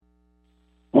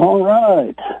All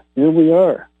right, here we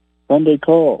are, Sunday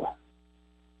call.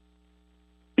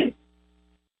 We've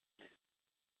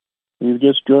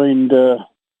just joined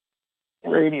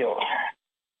radio.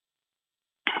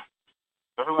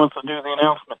 Who wants to do the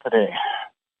announcement today?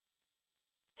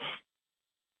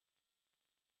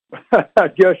 I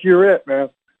guess you're it, man.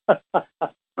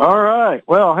 All right.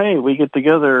 Well, hey, we get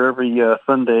together every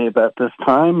Sunday about this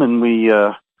time, and we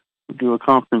do a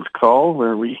conference call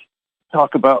where we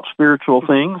talk about spiritual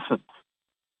things and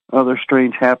other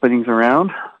strange happenings around.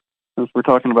 As we're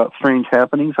talking about strange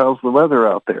happenings, how's the weather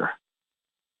out there?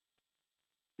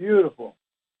 Beautiful.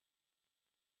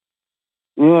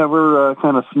 Yeah, we're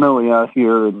kind of snowy out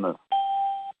here in the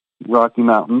Rocky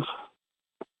Mountains.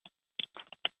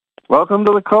 Welcome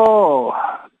to the call.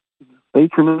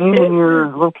 State your name and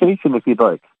your location if you'd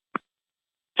like.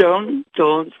 Jones.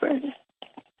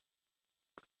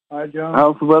 Hi, John.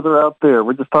 How's the weather out there?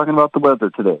 We're just talking about the weather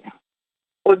today.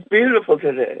 Oh, it's beautiful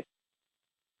today.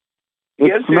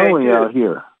 It's snowy out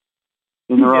here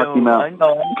in the Rocky Mountains. I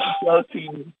know. I'm close to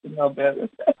you to know better.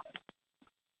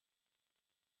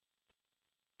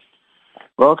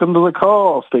 Welcome to the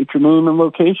call. State your name and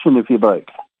location if you'd like.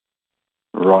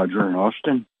 Roger in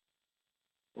Austin.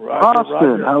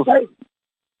 Austin.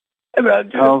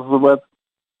 Roger.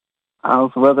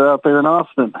 How's the weather out there in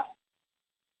Austin?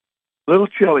 A little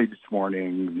chilly this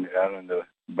morning, down in the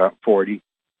about 40.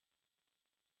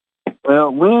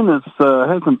 Well, Wynn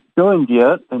hasn't joined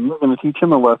yet, and we're going to teach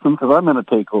him a lesson because I'm going to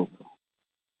take over.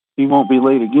 He won't be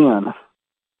late again.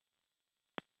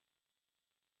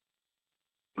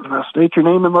 State your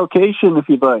name and location if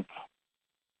you'd like.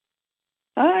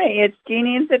 Hi, it's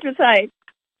Jeannie in Citrus Heights.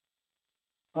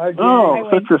 Hi, Jeannie. Oh,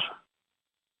 Hi, Citrus.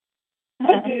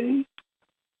 Hi.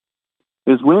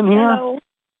 Is Wynn here? Hello.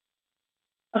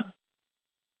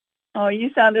 Oh,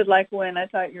 you sounded like Wynn. I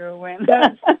thought you were Wynn.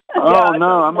 Oh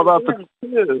no, I'm about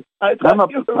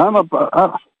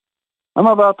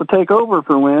to take over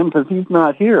for Wynn because he's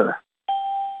not here.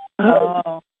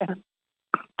 Oh. This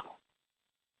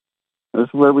is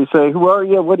where we say, "Who are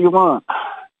you? What do you want?"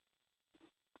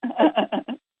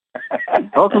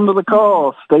 Welcome to the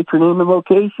call. State your name and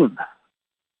location.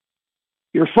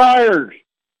 You're fired.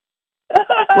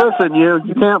 Listen,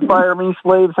 you can't fire me.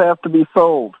 Slaves have to be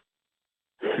sold.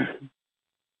 Is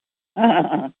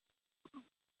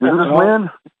this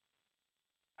Wynn?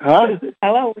 Huh?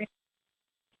 Hello, Wynn.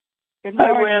 Good Hi,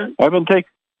 morning. Wynn.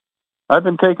 I've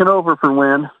been taking over for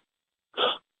Wynn.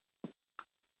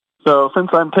 So since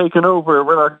I'm taking over,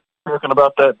 we're not talking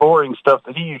about that boring stuff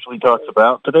that he usually talks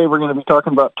about. Today we're going to be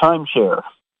talking about timeshare.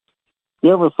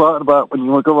 You ever thought about when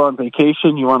you go on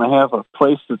vacation, you want to have a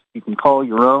place that you can call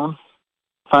your own?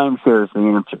 Timeshare is the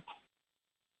answer.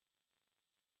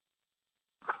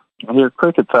 I hear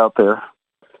crickets out there.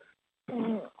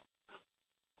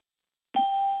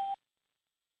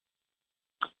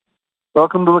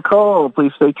 Welcome to the call.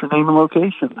 Please state your name and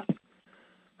location.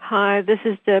 Hi, this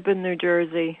is Deb in New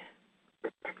Jersey.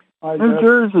 Hi, New Deb.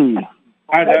 Jersey.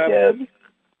 Hi, Deb.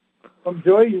 From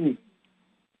Jersey.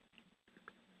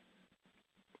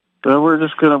 So we're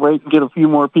just going to wait and get a few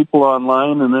more people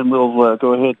online, and then we'll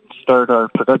go ahead and start our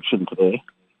production today.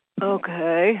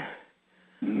 Okay.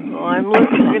 Well, I'm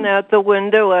looking out the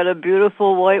window at a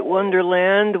beautiful white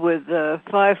wonderland with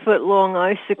 5-foot-long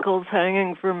icicles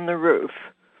hanging from the roof.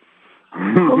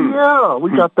 Oh, yeah,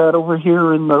 we got that over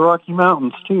here in the Rocky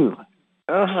Mountains, too.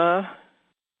 Uh-huh.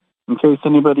 In case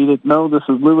anybody didn't know, this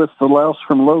is Lewis the Louse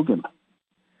from Logan.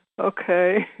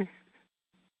 Okay.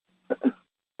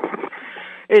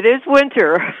 It is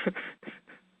winter.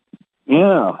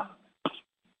 Yeah.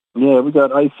 Yeah, we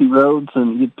got icy roads,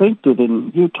 and you'd think that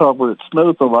in Utah, where it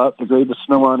snows a lot, the greatest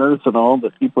snow on earth and all,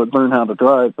 that people would learn how to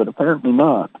drive, but apparently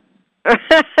not.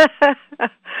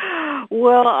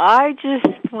 Well, I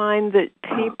just find that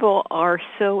people are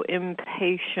so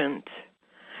impatient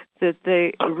that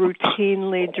they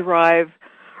routinely drive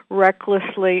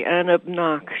recklessly and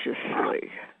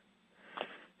obnoxiously.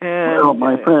 And, well,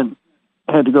 my friend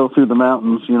had to go through the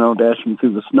mountains, dashing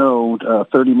through the snow,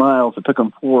 30 miles. It took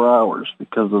him 4 hours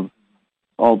because of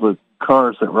all the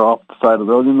cars that were off the side of the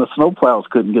road. And the snowplows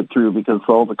couldn't get through because of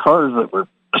all the cars that were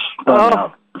done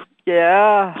out.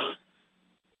 Yeah.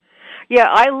 Yeah,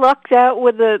 I lucked out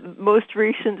with the most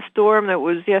recent storm that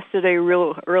was yesterday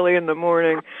real early in the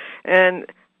morning. And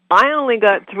I only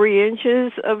got 3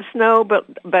 inches of snow, but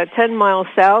about 10 miles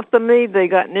south of me, they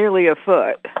got nearly a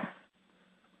foot.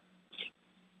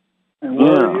 And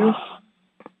where are you?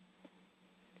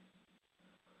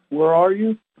 Where are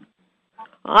you?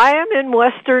 I am in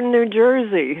western New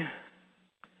Jersey.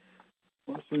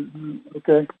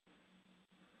 Okay.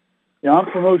 Yeah,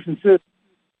 I'm from Ocean City.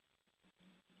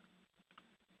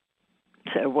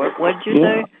 What'd you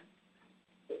say?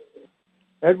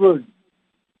 Edward,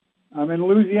 I'm in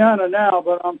Louisiana now,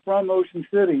 but I'm from Ocean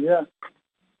City, yeah.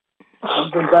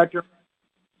 I've been back there.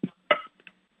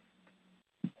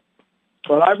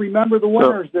 But I remember the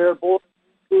winters there, boy.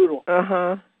 Brutal.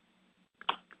 Uh-huh.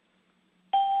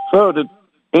 So, did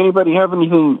anybody have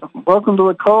anything? Welcome to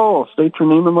the call. State your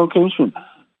name and location.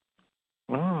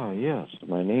 Yes.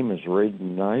 My name is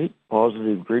Raiden Knight.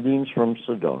 Positive greetings from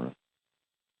Sedona.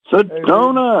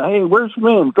 Sedona! Hey, where's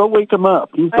Wynn? Go wake him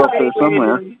up. He's up there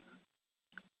somewhere.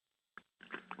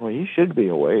 Well, he should be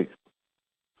awake.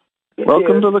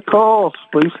 Welcome to the call.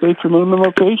 Please state your name and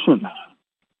location.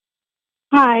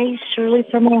 Hi, Shirley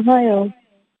from Ohio.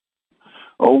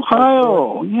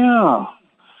 Ohio, yeah.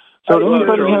 So, did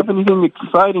anybody have anything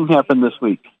exciting happen this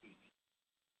week?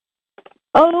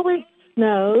 Oh, it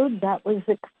snowed. That was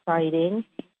exciting.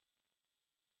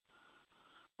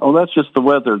 Oh, that's just the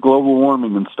weather, global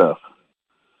warming and stuff.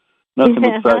 Nothing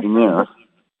exciting there.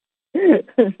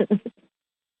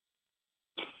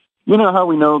 You know how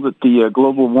we know that the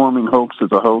global warming hoax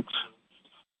is a hoax?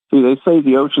 See, they say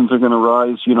the oceans are going to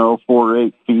rise, 4 or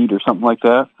 8 feet or something like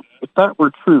that. If that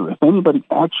were true, if anybody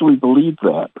actually believed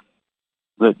that,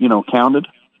 counted,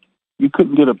 you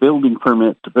couldn't get a building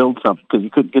permit to build something because you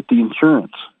couldn't get the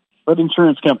insurance. What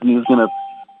insurance company is going to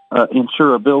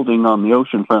insure a building on the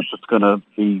ocean front that's going to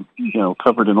be,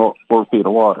 covered in 4 feet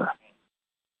of water?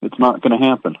 It's not going to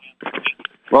happen.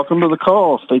 Welcome to the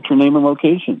call. State your name and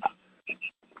location.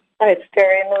 Hi, it's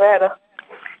Terry in Nevada.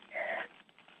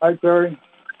 Hi, Terry.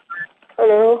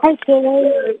 Hello. Hi,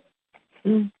 Terry.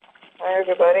 Hi,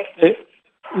 everybody. Hey,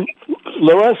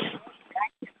 Louis?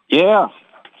 Yeah.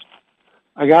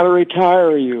 I got to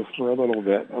retire you for a little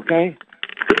bit, okay?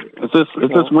 Is this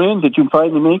Wynn? Did you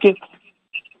finally make it?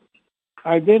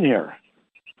 I've been here.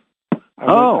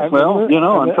 I'm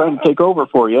trying to take over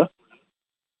for you.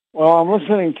 Well, I'm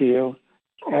listening to you,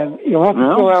 and you'll have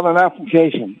to fill out an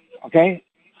application, okay?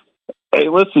 Hey,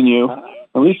 listen,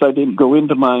 at least I didn't go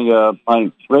into my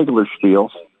my regular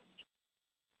spiels.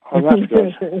 Oh, that's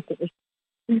good.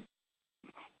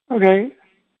 Okay.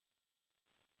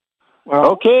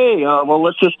 Well, okay.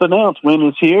 Let's just announce Wynn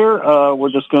is here.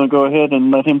 We're just going to go ahead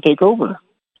and let him take over.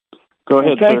 Go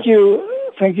ahead, thank you,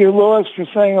 Louis, for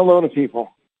saying hello to people.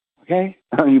 Okay?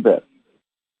 Oh, you bet.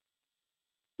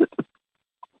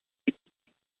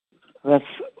 That's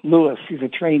Louis. He's a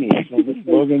trainee from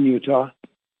Logan, Utah.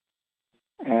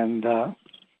 And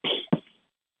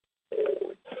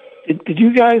did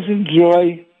you guys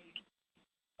enjoy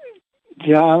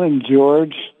John and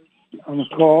George on the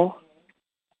call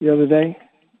the other day?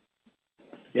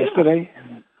 Yesterday?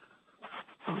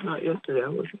 Oh, not yesterday. I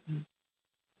was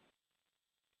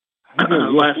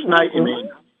last night, you mean?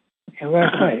 Yeah,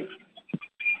 last night.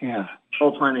 Yeah.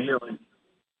 Whole Planet Healing.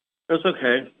 That's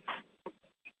okay.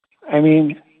 I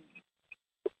mean,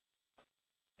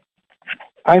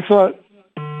 I thought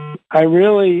I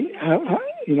really,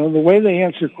 the way they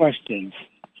answer questions,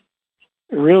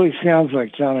 it really sounds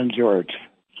like John and George.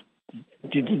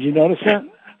 Did you notice that?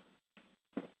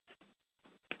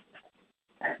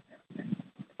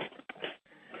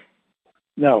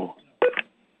 No.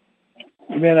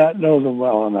 You may not know them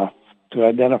well enough to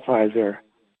identify their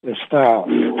styles.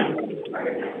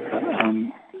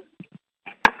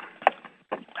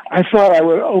 I thought I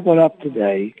would open up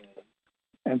today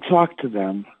and talk to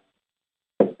them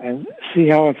and see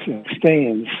how it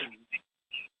sustains.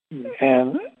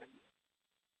 And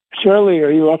Shirley,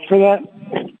 are you up for that?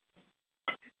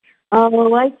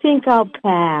 Oh, I think I'll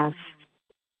pass.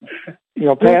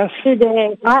 You'll pass?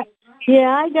 Yesterday, I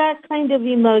got kind of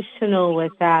emotional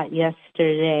with that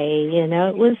yesterday.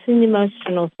 It was an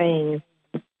emotional thing.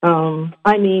 It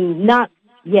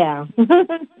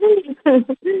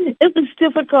was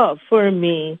difficult for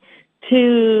me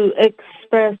to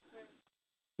express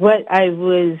what I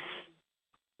was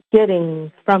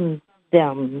getting from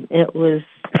them. It was,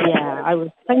 I was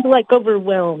kind of like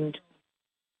overwhelmed.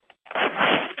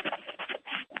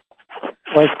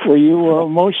 Like, were you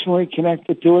emotionally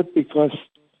connected to it because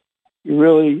you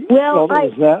really felt it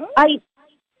was that?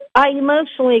 I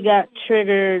emotionally got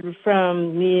triggered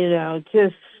from,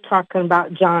 just talking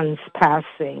about John's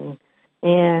passing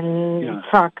and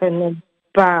talking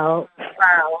about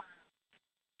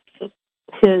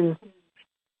the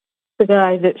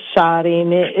guy that shot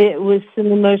him. It was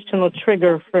an emotional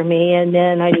trigger for me, and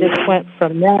then I just went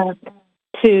from that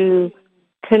to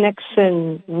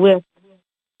connection with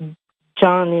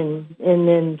John and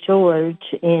then George,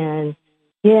 and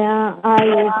it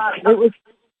was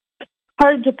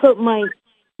hard to put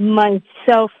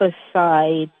myself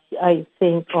aside, I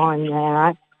think, on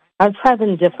that. I was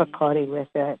having difficulty with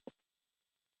it.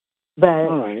 But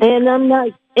right. and I'm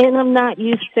not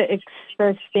used to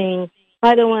expressing.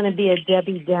 I don't want to be a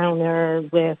Debbie Downer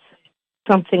with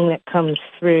something that comes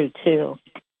through too.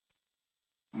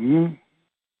 Mm-hmm.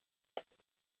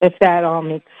 If that all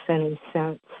makes any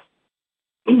sense.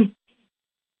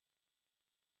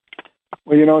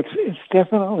 Well, it's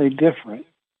definitely different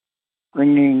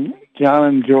bringing John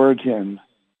and George in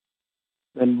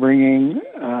than bringing,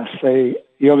 say,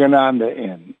 Yogananda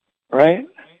in, right?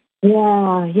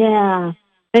 Yeah.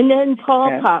 And then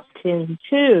Paul popped in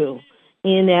too,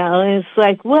 and it's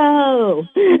like, whoa.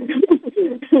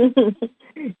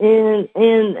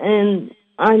 and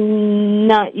I'm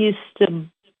not used to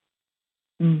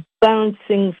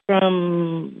bouncing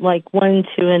from like one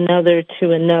to another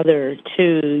too,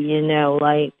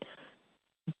 like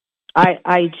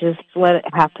I just let it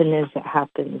happen as it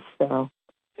happens. So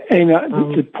Hey,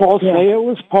 now, did Paul say it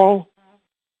was Paul?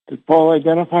 Did Paul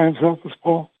identify himself as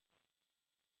Paul?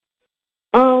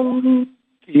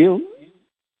 You?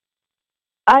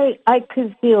 I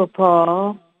could feel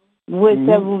Paul with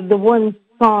the one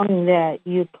song that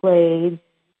you played.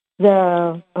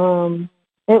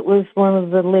 It was one of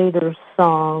the later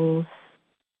songs.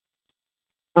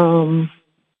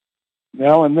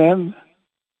 Now and then?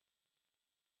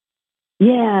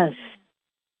 Yes.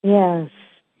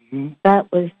 Mm-hmm.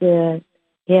 That was it.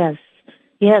 Yes,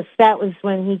 that was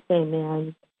when he came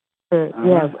in. But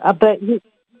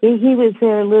he was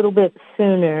there a little bit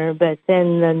sooner. But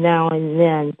then the now and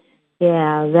then,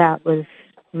 that was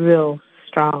real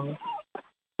strong.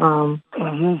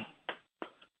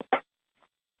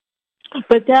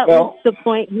 But that was the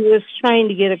point he was trying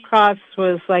to get across,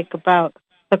 was like about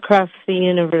across the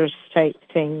universe type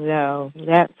thing, though.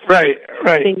 That's right.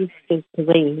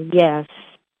 Basically, yes.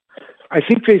 I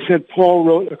think they said Paul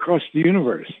wrote Across the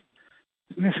Universe.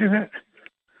 Didn't they say that?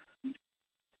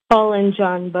 Paul and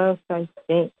John both, I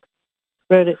think,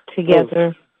 wrote it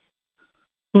together.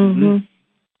 Mm-hmm.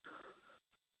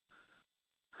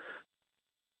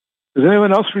 Does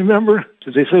anyone else remember?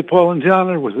 Did they say Paul and John,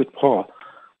 or was it Paul?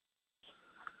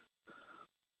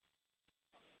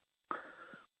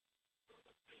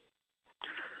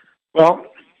 Well,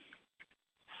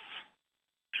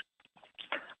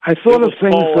 I thought of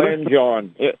things. Paul and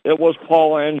John. It was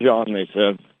Paul and John, they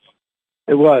said.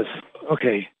 It was.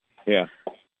 Okay. Yeah.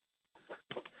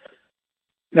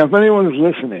 Now, if anyone is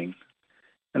listening,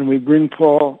 and we bring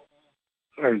Paul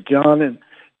or John and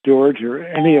George or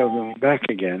any of them back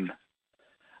again,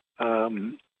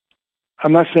 I'm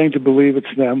not saying to believe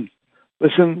it's them.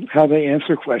 Listen how they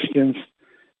answer questions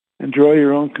and draw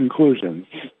your own conclusions,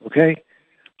 okay?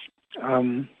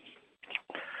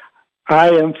 I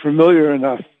am familiar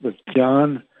enough with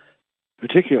John in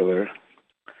particular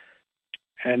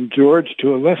and George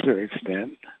to a lesser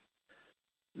extent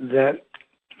that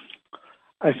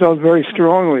I felt very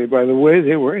strongly by the way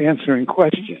they were answering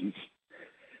questions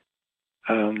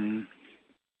that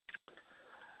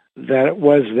it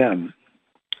was them.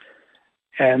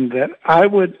 And that I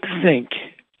would think,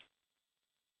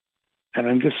 and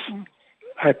I'm just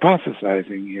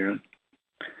hypothesizing here,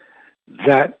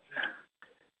 that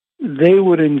they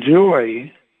would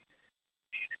enjoy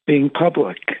being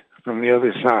public from the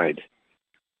other side.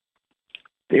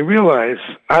 They realize,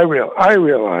 I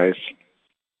realize,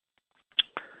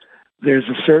 there's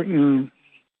a certain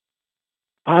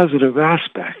positive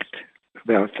aspect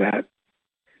about that,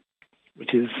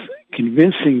 which is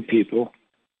convincing people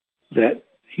that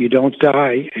you don't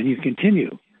die and you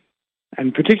continue.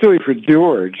 And particularly for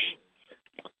George,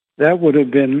 that would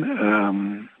have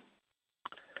been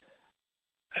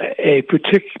a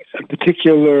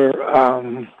particular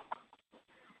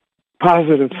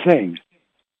positive thing,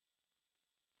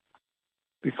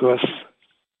 because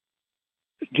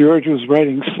George was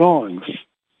writing songs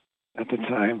at the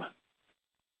time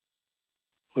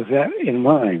with that in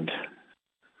mind.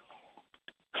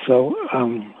 So,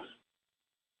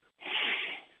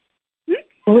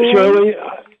 Shirley,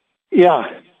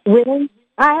 yeah. Wynn,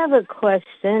 I have a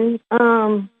question.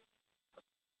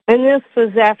 And this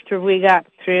was after we got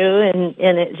through,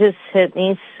 and it just hit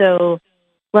me. So,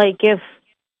 like, if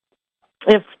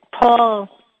Paul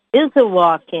is a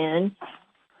walk-in,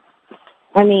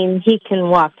 I mean, he can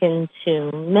walk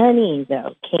into many,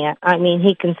 though, can't? I mean,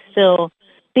 he can still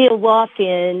be a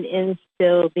walk-in and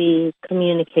still be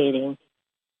communicating.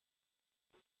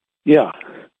 Yeah.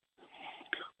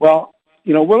 Well,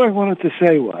 what I wanted to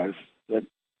say was that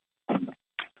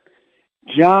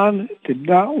John did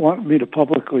not want me to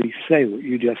publicly say what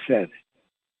you just said.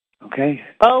 Okay?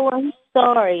 Oh, I'm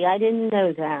sorry. I didn't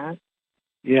know that.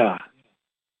 Yeah.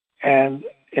 And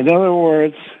in other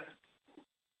words,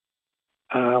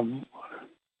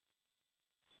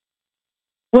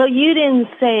 Well, you didn't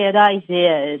say it. I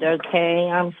did. Okay,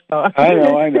 I'm sorry.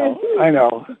 I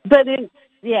know. But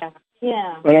yeah.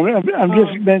 But I'm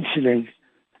just mentioning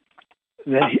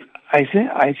that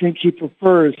I think he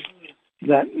prefers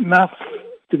that not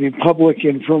to be public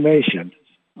information.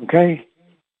 Okay,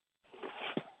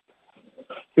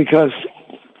 because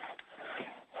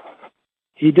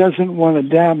he doesn't want to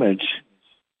damage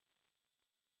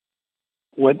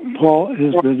what Paul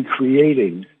has been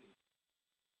creating.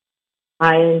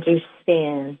 I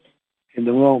understand. In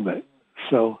the moment.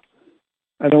 So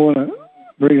I don't want to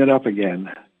bring it up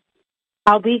again.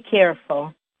 I'll be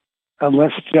careful.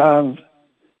 Unless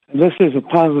there's a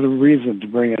positive reason to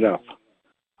bring it up.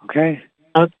 Okay?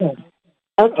 Okay.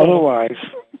 Otherwise,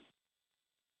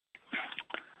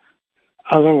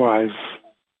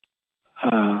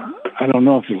 I don't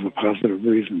know if there's a positive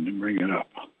reason to bring it up.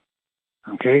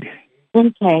 Okay?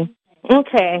 Okay.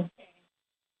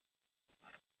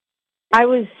 I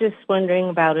was just wondering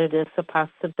about it as a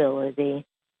possibility.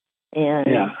 And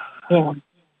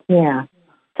yeah.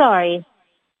 Sorry.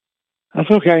 That's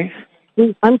okay.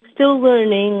 I'm still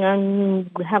learning.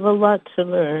 I have a lot to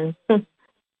learn.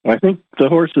 I think the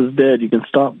horse is dead. You can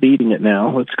stop beating it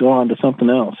now. Let's go on to something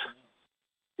else.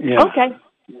 Yeah. Okay.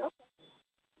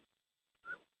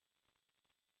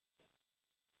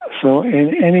 So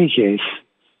in any case,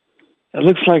 it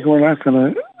looks like we're not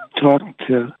going to talk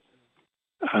to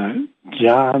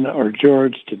John or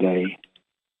George today.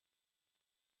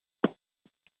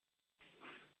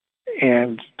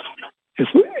 And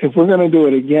if we're going to do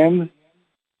it again,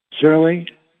 Shirley,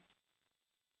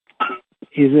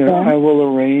 either I will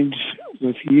arrange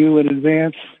with you in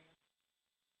advance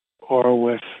or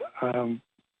with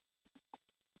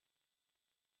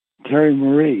Terry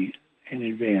Marie in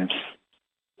advance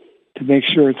to make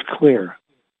sure it's clear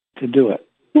to do it.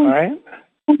 All right?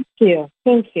 Thank you.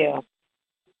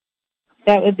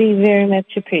 That would be very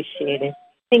much appreciated.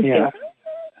 Thank you.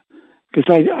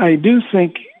 Because I do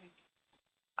think,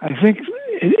 I think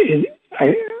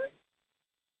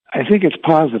it's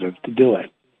positive to do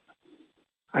it.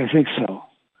 I think so.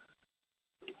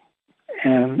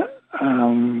 And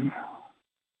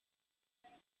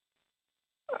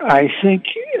I think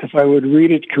if I would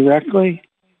read it correctly,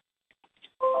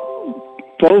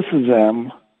 both of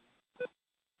them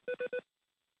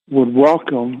would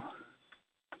welcome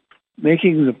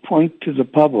making the point to the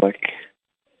public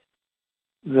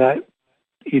that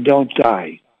you don't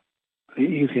die, that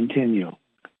you continue.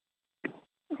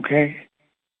 Okay?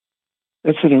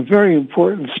 That's a very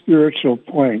important spiritual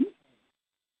point,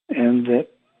 and that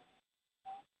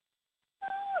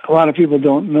a lot of people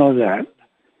don't know that,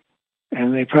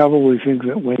 and they probably think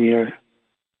that when you're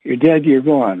dead, you're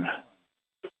gone.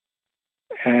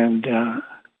 And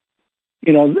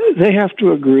they have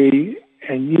to agree,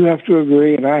 and you have to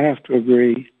agree, and I have to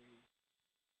agree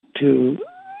to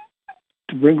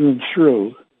bring them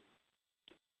through,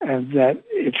 and that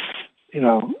it's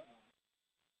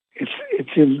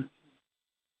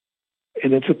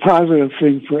a positive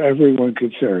thing for everyone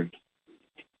concerned.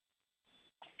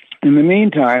 In the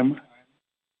meantime,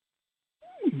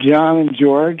 John and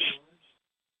George,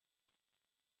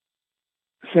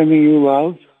 sending you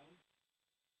love.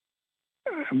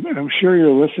 I'm sure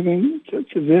you're listening to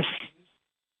this,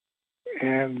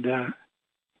 and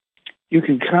you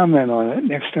can comment on it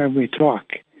next time we talk,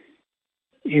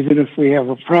 even if we have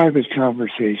a private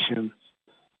conversation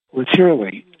with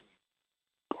Shirley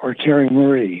or Terry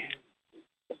Marie,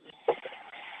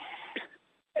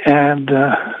 and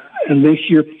make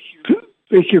your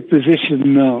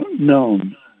position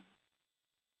known.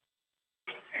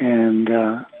 And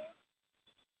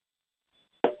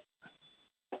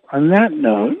on that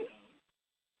note,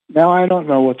 now I don't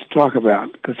know what to talk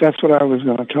about, because that's what I was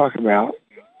going to talk about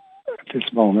at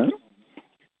this moment.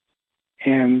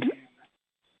 And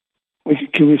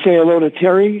can we say hello to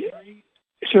Terry,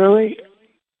 Shirley?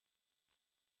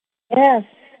 Yes.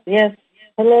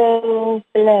 Hello.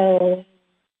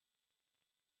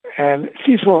 And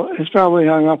Cecil is probably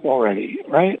hung up already,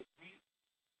 right?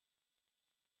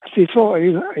 Cecil, are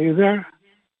you there?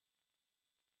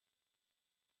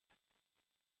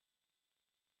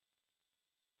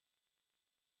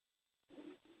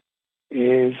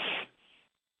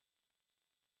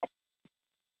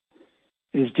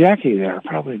 Is Jackie there?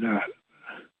 Probably not.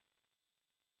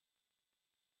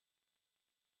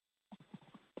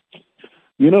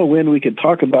 When we could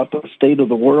talk about the state of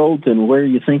the world and where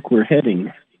you think we're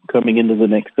heading coming into the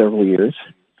next several years.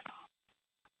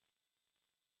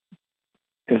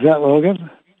 Is that Logan?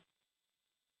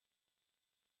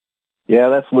 Yeah,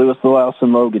 that's Lewis, the Louse,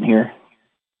 and Logan here.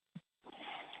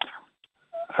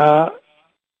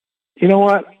 You know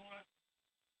what?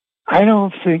 I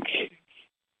don't think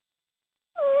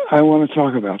I want to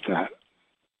talk about that.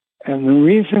 And the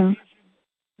reason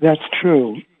that's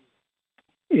true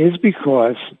is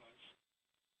because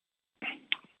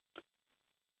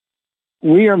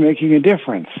we are making a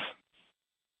difference.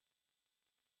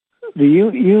 The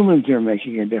humans are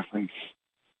making a difference.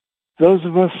 Those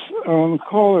of us on the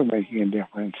call are making a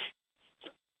difference.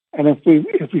 And if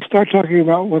we start talking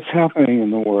about what's happening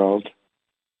in the world,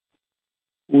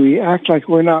 we act like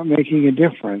we're not making a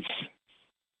difference.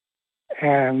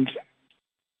 And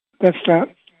that's not,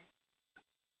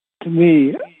 to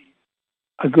me,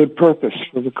 a good purpose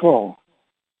for the call.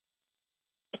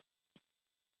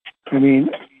 I mean,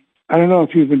 I don't know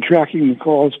if you've been tracking the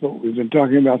calls, but we've been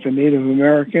talking about the Native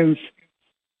Americans,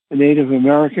 the Native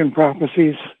American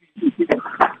prophecies.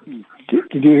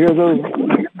 Did you hear those?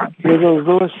 Hear those,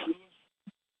 Louis?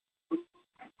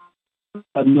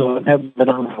 No, I haven't been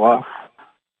on for a while.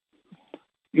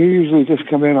 You usually just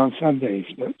come in on Sundays,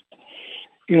 but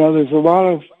there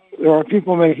are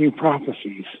people making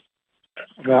prophecies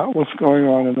about what's going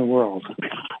on in the world.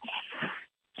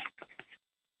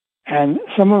 And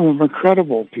some of them are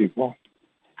credible people.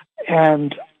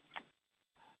 And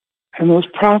those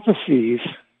prophecies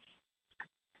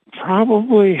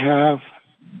probably have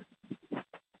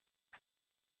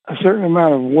a certain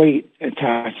amount of weight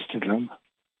attached to them.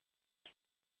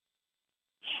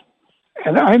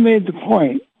 And I made the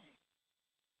point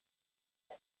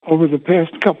over the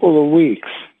past couple of weeks,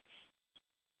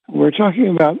 we're talking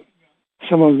about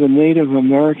some of the Native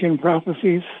American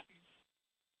prophecies,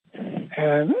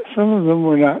 and some of them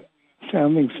were not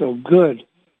sounding so good.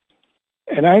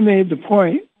 And I made the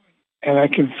point, and I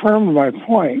confirmed my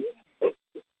point,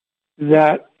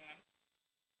 that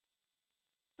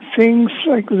things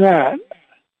like that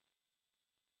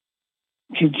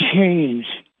can change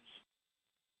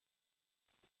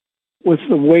with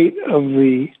the weight of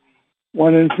the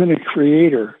one infinite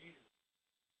creator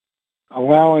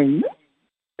allowing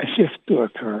a shift to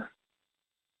occur.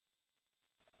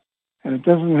 And it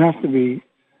doesn't have to be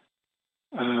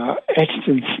etched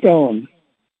in stone.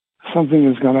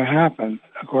 Something is going to happen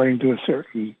according to a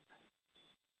certain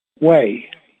way.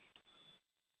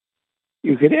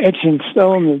 You could etch in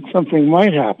stone that something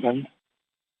might happen.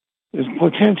 There's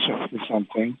potential for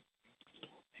something.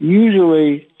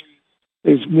 Usually,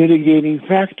 there's mitigating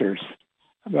factors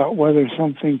about whether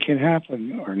something can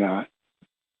happen or not.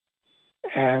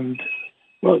 And,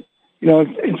 well,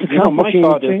 it's a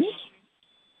complicated thing.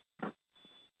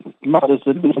 My thought is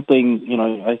that if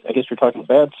something, I guess you're talking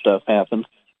bad stuff happens,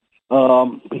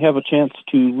 we have a chance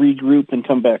to regroup and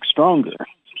come back stronger.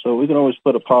 So we can always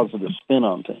put a positive spin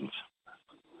on things.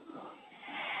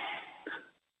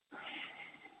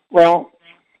 Well,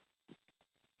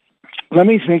 let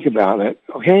me think about it,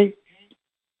 okay?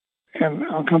 And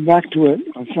I'll come back to it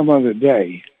on some other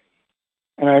day.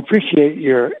 And I appreciate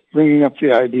your bringing up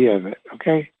the idea of it,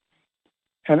 okay?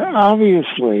 And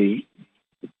obviously,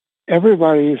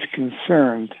 everybody is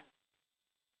concerned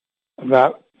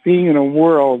about being in a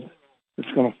world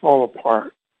that's going to fall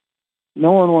apart.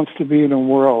 No one wants to be in a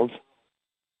world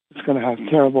that's going to have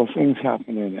terrible things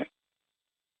happen in it.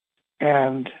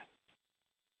 And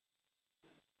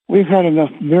we've had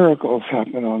enough miracles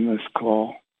happen on this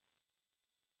call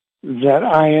that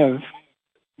I have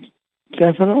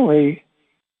definitely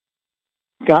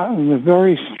gotten a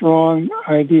very strong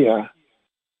idea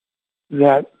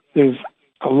that there's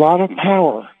a lot of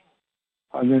power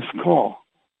on this call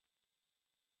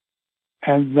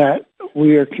and that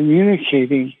we are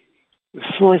communicating with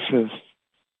sources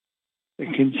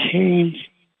that can change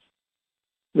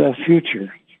the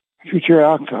future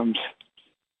outcomes,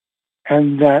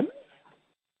 and that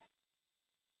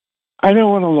I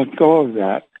don't want to let go of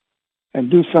that and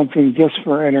do something just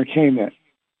for entertainment,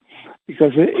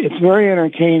 because it's very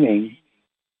entertaining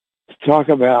to talk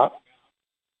about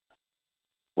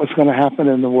what's going to happen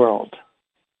in the world.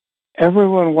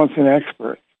 Everyone wants an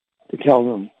expert to tell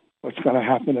them what's going to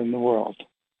happen in the world.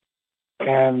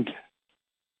 And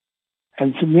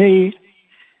to me,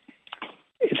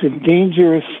 it's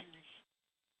dangerous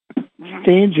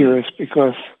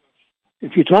because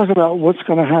if you talk about what's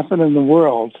going to happen in the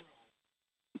world,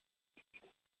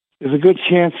 there's a good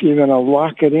chance you're going to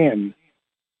lock it in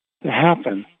to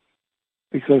happen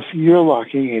because you're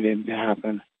locking it in to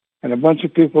happen. And a bunch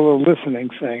of people are listening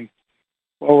saying,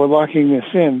 well, we're locking this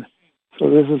in, so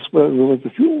this is what the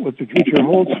future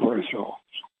holds for us all.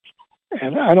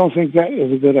 And I don't think that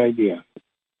is a good idea.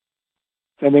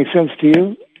 That makes sense to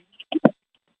you?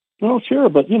 Well, sure,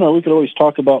 but, we could always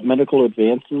talk about medical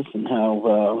advances and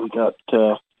how we got...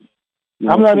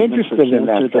 I'm not interested in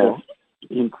that, though.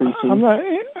 Increasing. I'm not...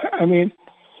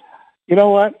 you know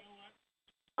what?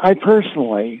 I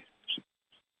personally,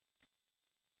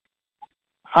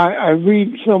 I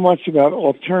read so much about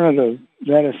alternative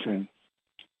medicine,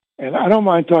 and I don't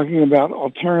mind talking about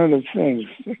alternative things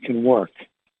that can work.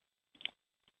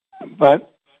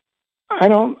 But I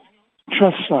don't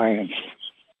trust science.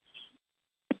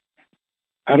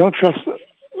 I don't trust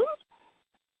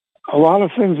a lot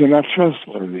of things are not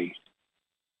trustworthy.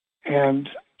 And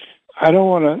I don't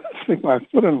want to stick my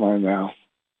foot in my mouth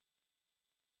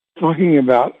talking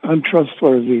about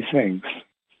untrustworthy things.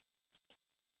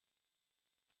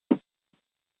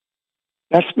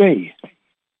 That's me.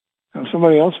 If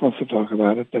somebody else wants to talk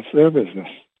about it, that's their business.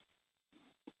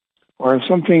 Or if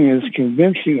something is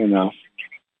convincing enough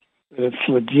that it's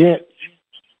legit,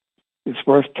 it's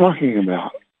worth talking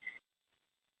about.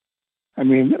 I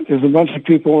mean, there's a bunch of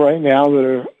people right now that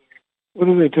are, what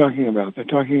are they talking about? They're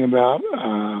talking about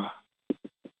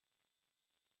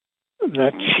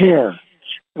that chair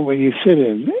that when you sit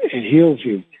in, it heals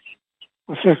you.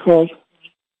 What's that called?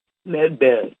 Med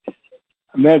bed.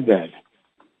 A med bed.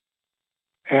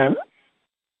 And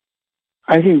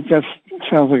I think that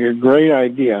sounds like a great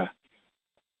idea.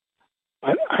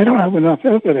 But I don't have enough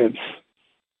evidence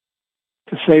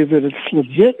to say that it's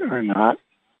legit or not.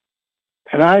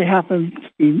 And I happen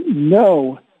to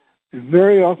know that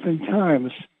very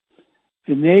oftentimes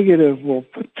the negative will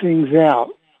put things out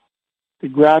to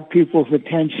grab people's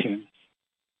attention,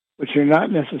 which are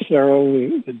not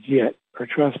necessarily legit or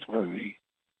trustworthy.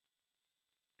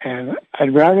 And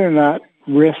I'd rather not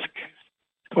risk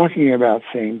talking about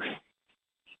things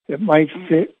that might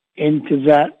fit into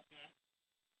that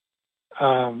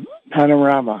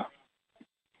panorama.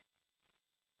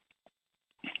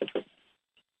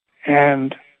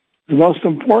 And the most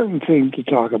important thing to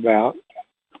talk about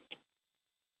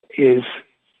is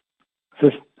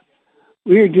that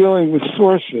we are dealing with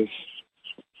sources.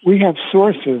 We have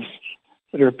sources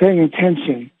that are paying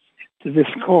attention to this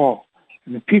call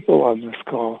and the people on this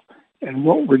call and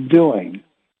what we're doing.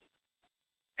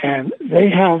 And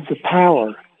they have the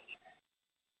power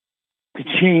to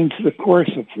change the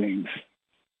course of things.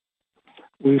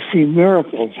 We've seen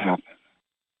miracles happen.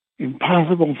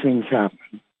 Impossible things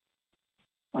happen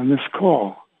on this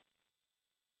call.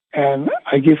 And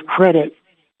I give credit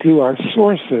to our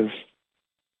sources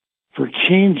for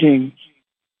changing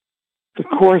the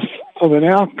course of an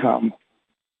outcome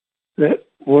that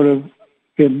would have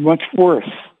been much worse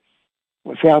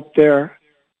without their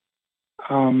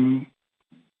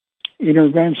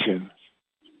intervention.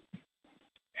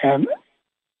 And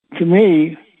to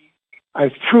me,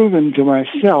 I've proven to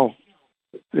myself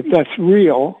that that's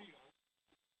real.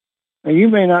 Now, you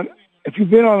may not, if you've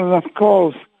been on enough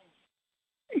calls,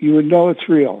 you would know it's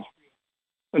real.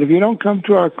 But if you don't come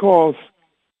to our calls,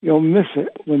 you'll miss it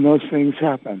when those things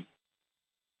happen.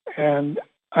 And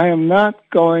I am not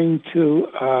going to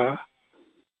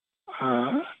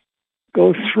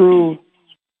go through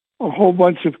a whole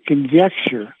bunch of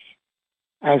conjecture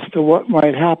as to what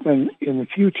might happen in the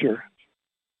future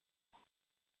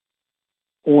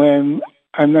when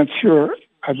I'm not sure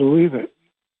I believe it.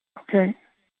 Okay?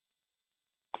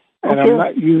 And Okay.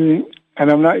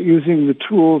 I'm not using the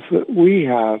tools that we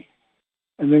have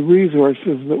and the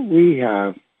resources that we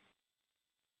have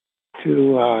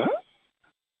to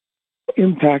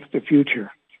impact the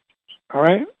future. All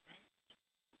right?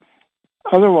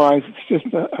 Otherwise, it's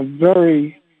just a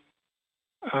very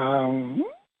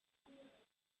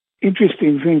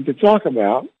interesting thing to talk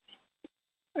about.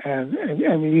 And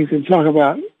I mean, you can talk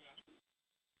about,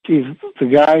 the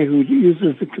guy who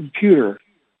uses the computer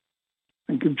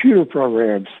and computer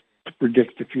programs to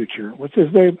predict the future. What's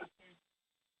his name?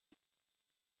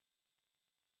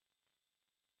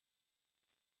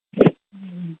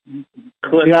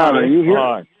 Cliff Yeah, High. you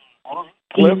hear?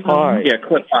 Cliff High. Yeah,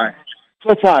 Cliff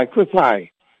High. Cliff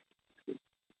High.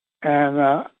 And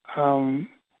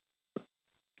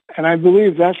I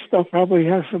believe that stuff probably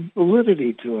has some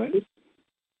validity to it.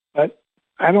 But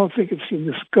I don't think it's in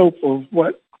the scope of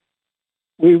what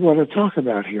we want to talk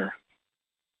about here.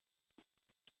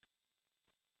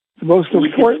 The most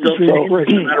important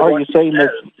thing... Are you saying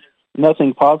there's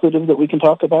nothing positive that we can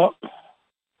talk about?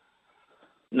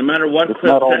 No matter what It's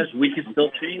Cliff not all- says, we can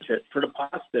still change it for the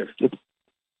positive.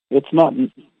 It's not...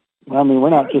 I mean, we're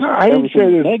not just I didn't say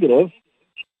everything this. negative.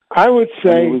 I would I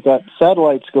say... mean, we've got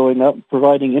satellites going up,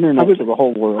 providing internet to the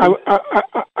whole world.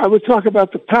 I would talk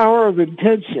about the power of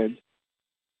intention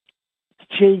to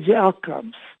change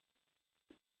outcomes.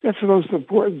 That's the most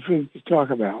important thing to talk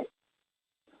about.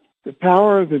 The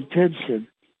power of intention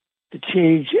to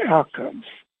change outcomes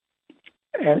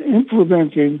and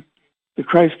implementing the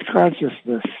Christ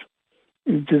consciousness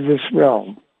into this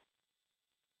realm.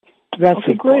 That's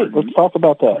okay, great. important. Let's talk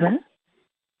about that. Okay.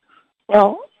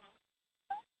 Well,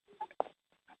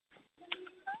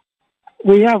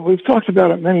 we've talked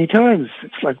about it many times.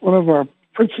 It's like one of our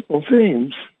principal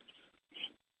themes,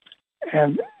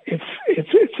 and it's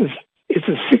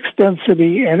a sixth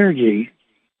density energy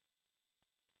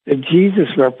that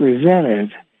Jesus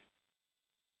represented.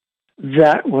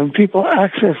 That when people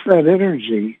access that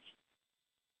energy,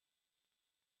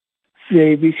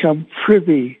 they become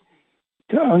privy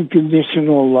to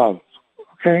unconditional love.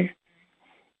 Okay,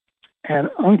 and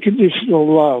unconditional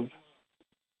love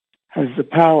has the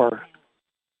power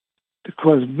to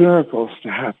cause miracles to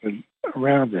happen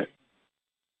around it.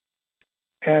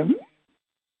 And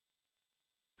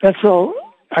that's all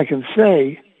I can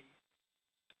say,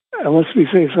 unless we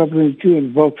say something to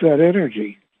invoke that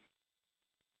energy.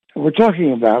 And we're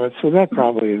talking about it, so that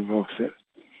probably invokes it.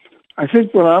 I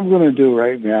think what I'm going to do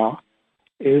right now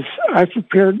is I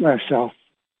prepared myself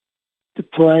to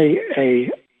play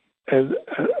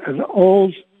an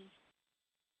old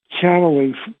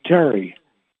channeling from Terry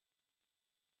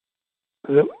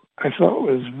that I thought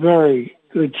was very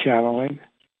good channeling,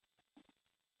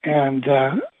 and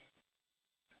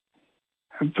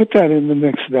put that in the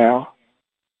mix now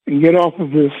and get off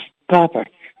of this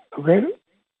topic, okay?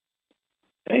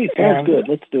 Hey, sounds good.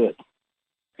 Let's do it.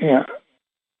 Yeah.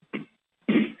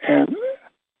 And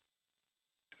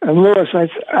Lewis,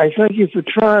 I thank you for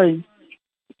trying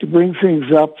to bring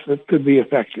things up that could be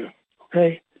effective,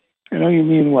 okay? I know you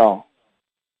mean well,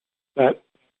 but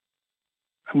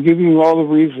I'm giving you all the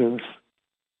reasons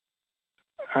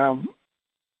I'm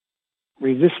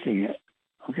resisting it,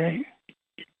 okay?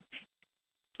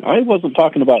 I wasn't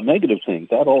talking about negative things.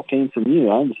 That all came from you.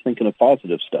 I was thinking of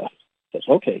positive stuff. That's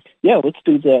okay. Yeah, let's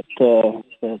do that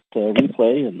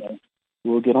replay, and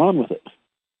we'll get on with it.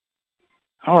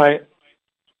 All right.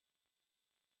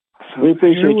 So we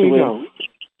appreciate here we you. Go.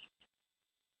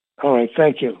 All right,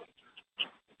 thank you.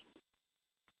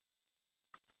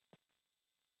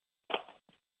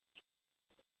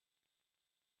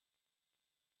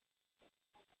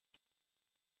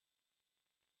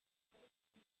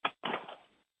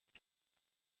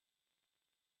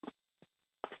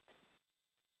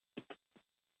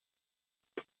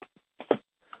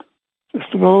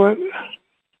 Just a moment.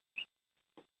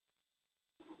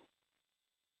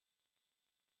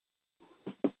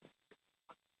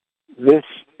 This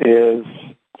is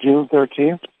June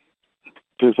 13th,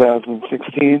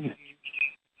 2016.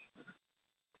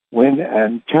 Wynn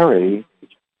and Terry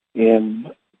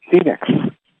in Phoenix.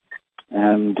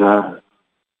 And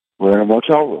we're in a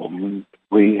motel room.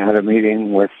 We had a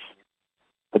meeting with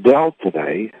Adele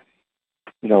today.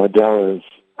 You know, Adele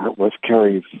was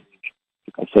Carrie's,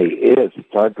 I say is,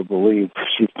 it's hard to believe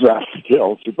she's not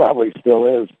still. She probably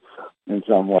still is in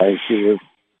some way. She was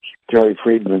Terry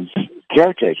Friedman's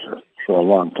caretaker for a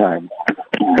long time.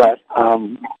 But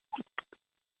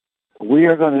we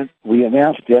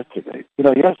announced yesterday,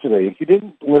 yesterday, if you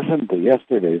didn't listen to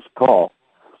yesterday's call,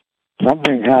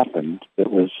 something happened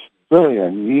that was really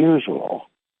unusual.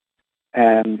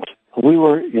 And we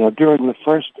were, during the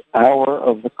first hour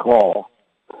of the call,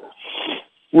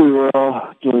 we were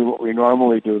doing what we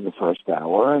normally do the first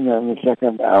hour, and then the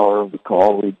second hour of the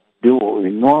call, we do what we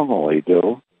normally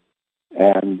do.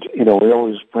 And, we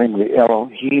always bring the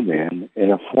Elohim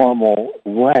in a formal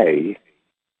way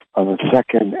on the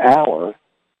second hour.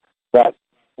 But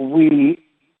we've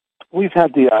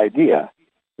had the idea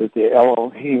that the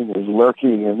Elohim is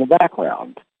lurking in the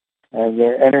background, and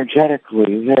they're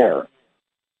energetically there.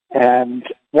 And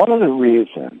one of the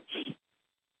reasons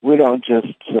we don't just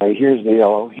say, here's the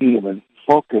Elohim and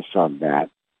focus on that.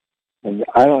 And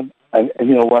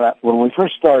when we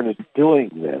first started doing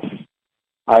this,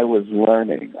 I was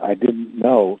learning. I didn't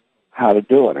know how to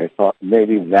do it. I thought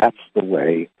maybe that's the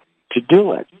way to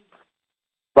do it.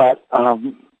 But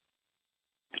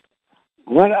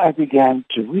what I began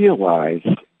to realize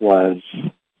was,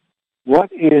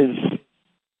 what is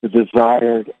the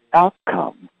desired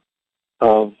outcome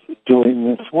of doing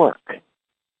this work?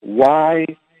 Why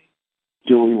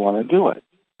do we want to do it?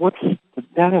 What's the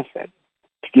benefit?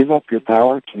 To give up your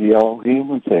power to the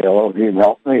Elohim and say, Elohim,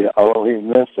 help me, Elohim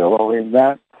this, Elohim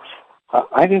that?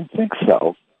 I didn't think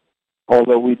so.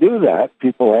 Although we do that,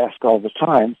 people ask all the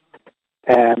time,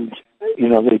 and,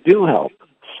 they do help.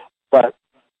 But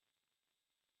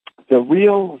the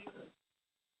real,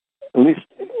 at least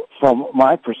from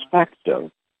my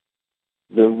perspective,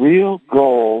 the real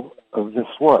goal of this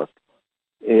work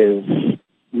is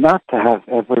not to have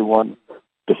everyone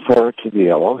defer to the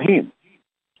Elohim,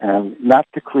 and not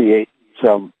to create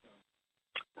some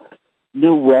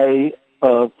new way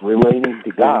of relating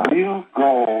to God. The real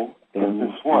goal in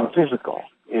the physical.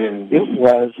 It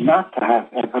was not to have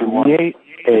create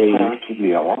a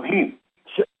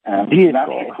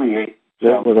vehicle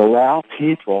that would allow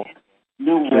people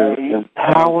to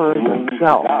empower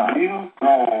themselves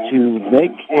to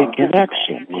make a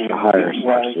connection with the higher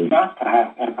sources,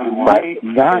 but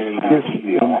not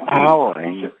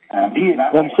disempowering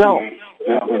themselves,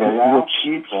 which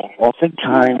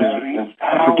oftentimes,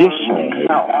 traditionally,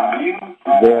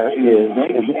 there is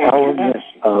an element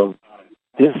of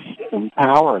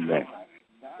disempowerment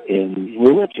in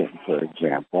religion, for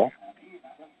example,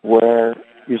 where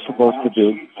you're supposed to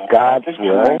do God's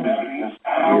will.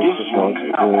 You're supposed to,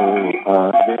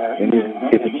 and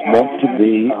if it's meant to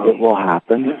be, it will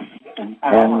happen.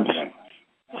 And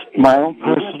my own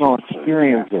personal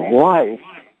experience of life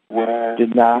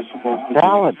did not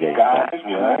validate that.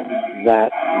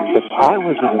 That if I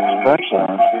was an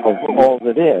expression of all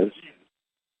that is,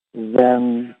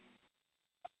 then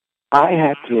I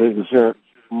had to exert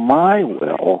my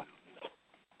will,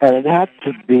 and it had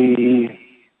to be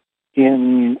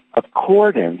in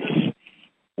accordance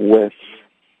with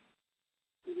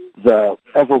the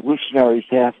evolutionary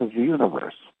path of the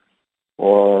universe,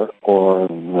 or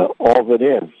the all that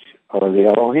is, or the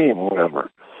Elohim, or whatever.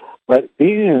 But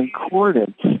being in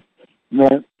accordance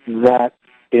meant that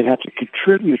it had to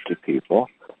contribute to people,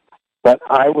 but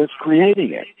I was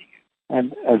creating it.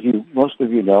 And as most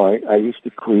of you know, I used to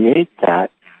create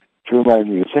that through my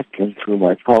music and through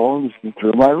my poems and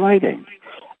through my writing.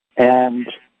 And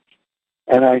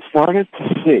I started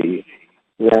to see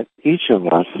that each of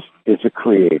us is a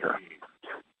creator.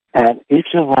 And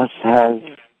each of us has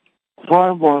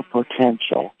far more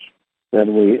potential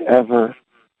than we ever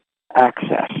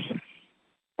access.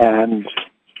 And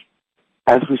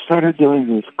as we started doing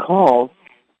these calls,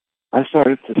 I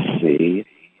started to see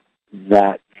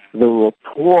that the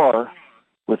rapport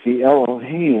with the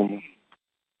Elohim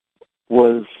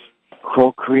was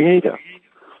co-creative.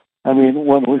 I mean,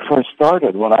 when I first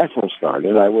started,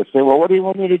 I would say, well, what do you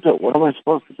want me to do? What am I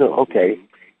supposed to do? Okay,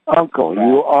 Uncle,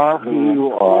 you are who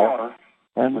you are,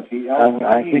 and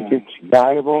I think it's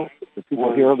valuable that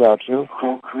people hear about you.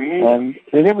 And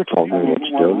they never told me what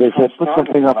to do. They said, put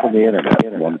something up on the internet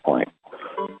at one point.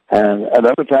 And at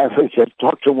other times they said,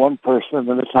 talk to one person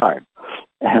at a time.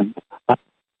 And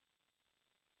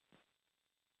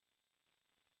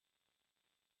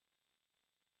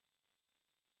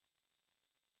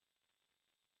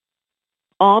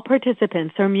all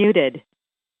participants are muted.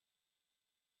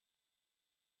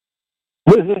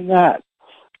 within that,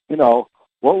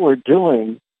 what we're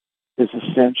doing is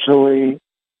essentially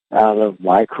out of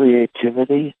my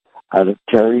creativity, out of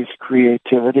Terry's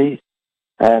creativity,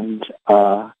 and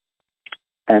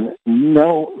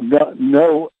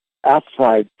no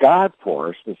outside God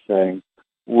force is saying,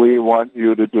 we want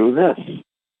you to do this.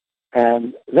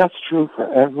 And that's true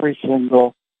for every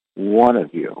single one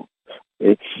of you.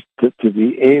 It's to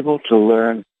be able to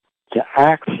learn to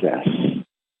access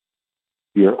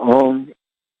your own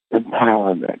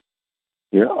empowerment,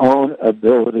 your own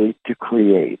ability to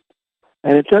create.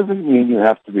 And it doesn't mean you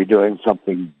have to be doing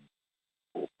something,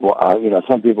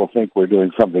 some people think we're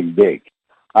doing something big.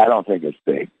 I don't think it's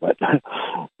big, but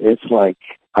it's like,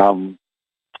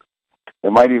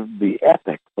 it might even be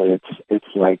epic, but it's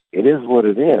like, it is what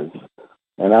it is.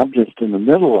 And I'm just in the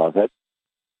middle of it.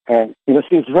 And,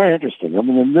 it's very interesting. I'm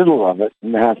in the middle of it,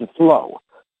 and it has a flow.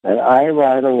 And I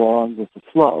ride along with the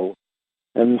flow,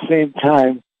 and at the same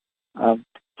time, I'm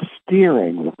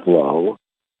steering the flow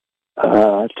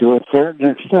to a certain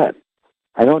extent.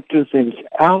 I don't do things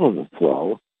out of the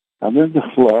flow. I'm in the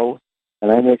flow,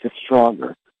 and I make it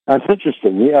stronger. Now, it's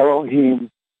interesting. The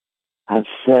Elohim has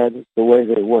said the way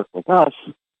they work with us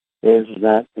is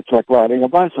that it's like riding a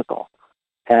bicycle.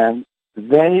 And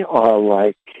they are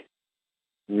like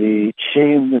the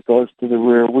chain that goes to the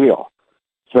rear wheel.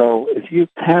 So if you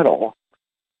pedal,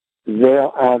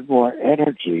 they'll add more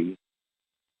energy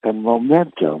and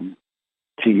momentum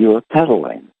to your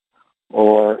pedaling.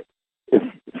 Or if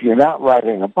you're not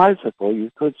riding a bicycle,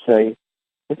 you could say,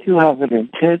 if you have an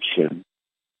intention,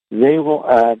 they will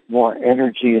add more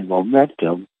energy and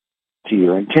momentum to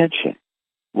your intention,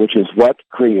 which is what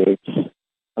creates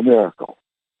a miracle.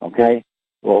 Okay?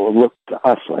 Well, it will look to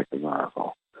us like a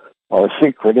miracle or a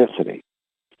synchronicity.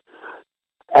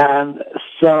 And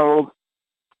so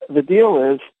the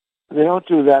deal is, they don't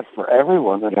do that for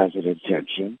everyone that has an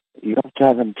intention. You have to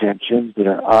have intentions that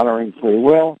are honoring free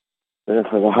will, that are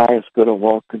for the highest good of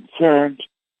all concerned,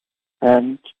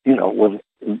 and, with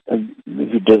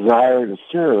the desire to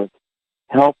serve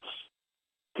helps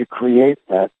to create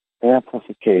that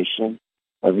amplification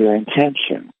of your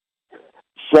intention.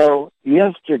 So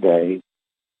yesterday,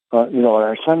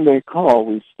 our Sunday call,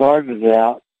 we started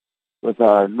out with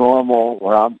our normal,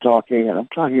 where I'm talking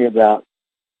about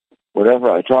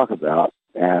whatever I talk about,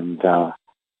 and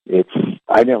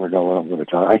I never know what I'm going to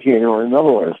talk. I can't even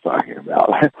remember what I was talking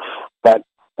about. But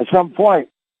at some point,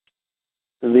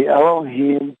 the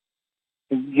Elohim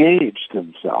engaged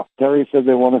himself. Terry said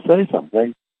they want to say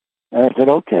something, and I said,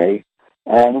 okay.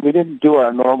 And we didn't do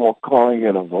our normal calling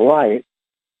in of the light.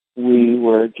 We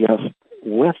were just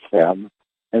with them,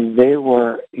 and they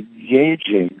were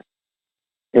engaging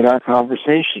in our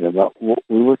conversation about what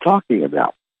we were talking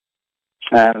about.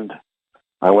 And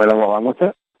I went along with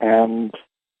it, and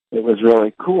it was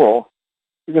really cool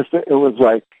because it was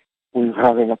like we were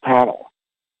having a panel.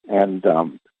 And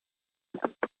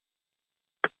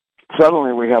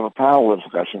suddenly we have a panel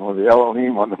discussion with the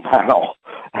Elohim on the panel,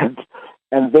 and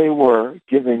they were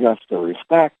giving us the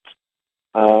respect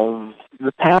of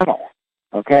the panel,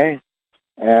 okay?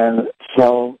 And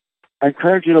so I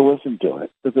encourage you to listen to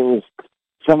it, because it was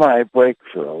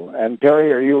semi-breakthrough. And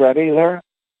Terry, are you ready there?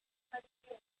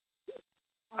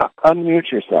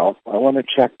 Unmute yourself. I want to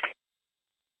check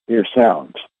your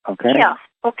sound, okay? Yeah,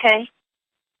 okay.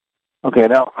 Okay,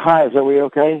 now, hi, are we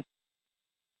okay?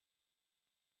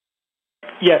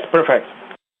 Yes, perfect.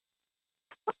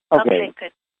 Okay,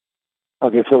 good.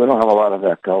 Okay, so we don't have a lot of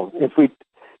echo. If we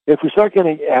start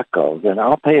getting echo, then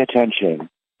I'll pay attention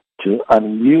to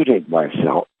muting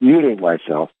myself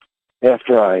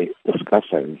after I discuss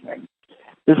everything.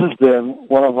 This has been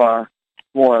one of our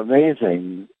more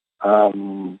amazing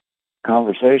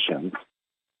conversations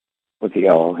with the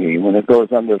Elohim, and it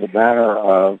goes under the banner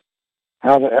of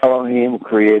how the Elohim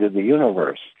created the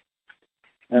universe.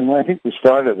 And I think we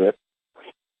started it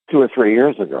 2 or 3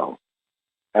 years ago.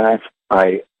 And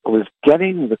I was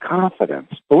getting the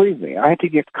confidence. Believe me, I had to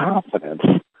get confidence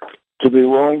to be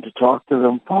willing to talk to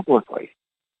them publicly.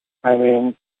 I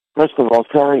mean, first of all,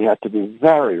 Terry had to be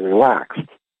very relaxed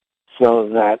so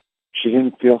that she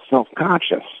didn't feel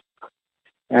self-conscious.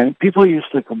 And people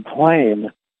used to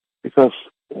complain because,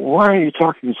 why are you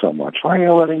talking so much? Why are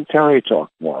you letting Terry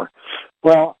talk more?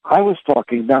 Well, I was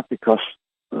talking not because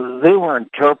they were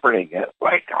interpreting it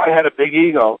like I had a big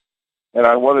ego and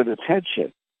I wanted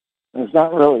attention. It's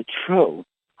not really true.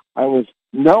 I was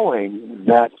knowing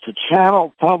that to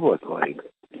channel publicly,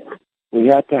 we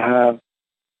had to have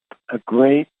a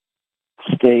great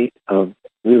state of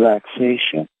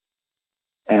relaxation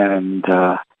and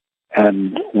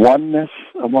oneness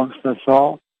amongst us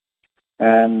all.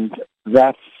 And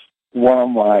that's one of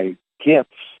my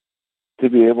gifts, to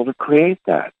be able to create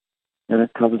that. And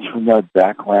it comes from my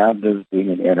background as being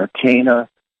an entertainer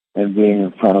and being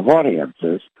in front of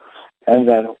audiences. And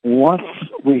that once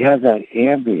we had that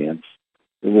ambience,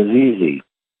 it was easy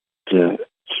to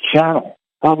channel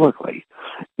publicly,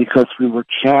 because we were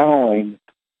channeling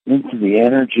into the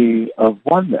energy of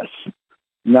oneness,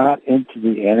 not into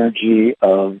the energy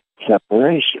of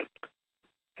separation.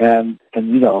 And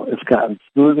it's gotten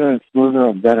smoother and smoother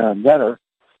and better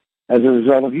as a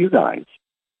result of you guys,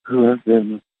 who have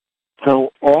been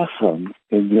so awesome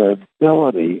in your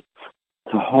ability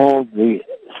to hold the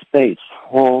space,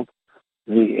 hold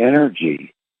the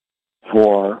energy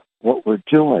for what we're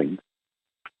doing,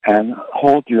 and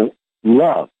hold your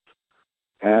love,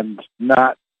 and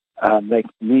not make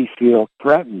me feel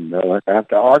threatened, or like I have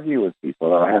to argue with people,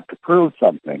 or I have to prove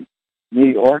something,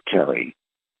 me or Terry.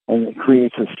 And it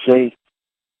creates a safe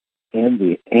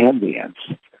ambience.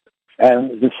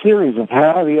 And the series of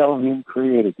how the Elohim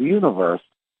created the universe,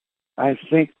 I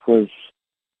think was,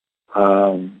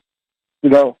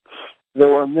 there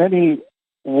were many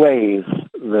ways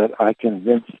that I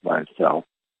convinced myself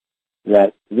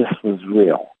that this was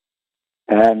real.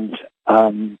 And,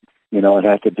 it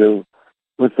had to do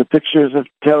with the pictures of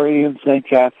Terry and St.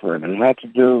 Catherine. It had to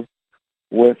do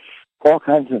with all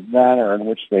kinds of manner in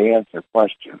which they answer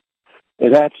questions.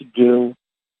 It had to do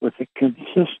with the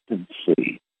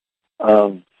consistency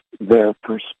of their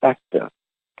perspective.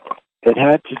 It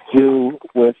had to do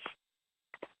with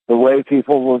the way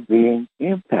people were being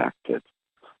impacted,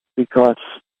 because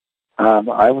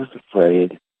I was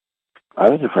afraid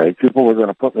people were going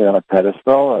to put me on a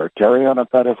pedestal, or Terry on a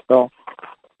pedestal.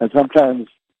 And sometimes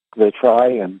they try,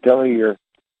 and Terry, you're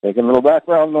making a little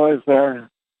background noise there.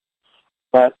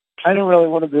 But I don't really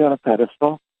want to be on a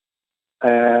pedestal.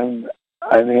 And,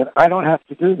 I don't have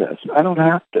to do this. I don't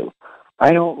have to.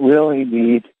 I don't really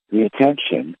need the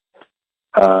attention.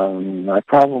 I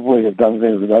probably have done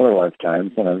things in other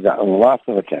lifetimes, and I've gotten lots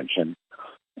of attention.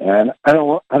 And I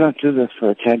don't do this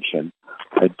for attention.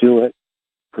 I do it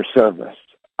for service.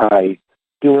 I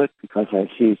do it because I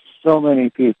see so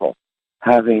many people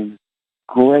having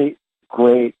great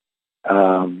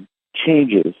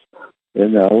changes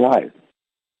in their life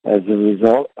as a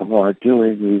result of our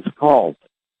doing these calls.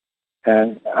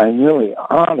 And I'm really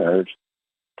honored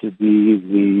to be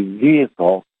the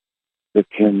vehicle that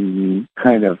can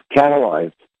kind of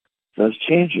catalyze those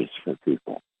changes for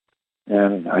people.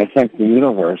 And I thank the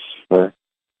universe for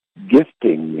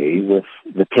gifting me with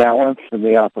the talents and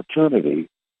the opportunity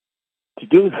to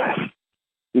do this.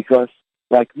 Because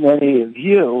like many of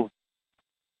you,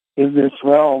 in this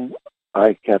realm,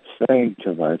 I kept saying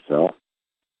to myself,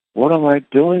 what am I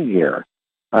doing here?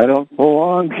 I don't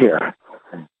belong here.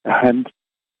 And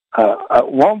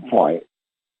at one point,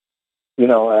 this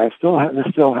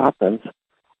still happens,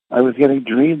 I was getting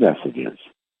dream messages,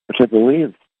 which I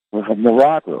believe were from the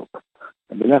Ra group.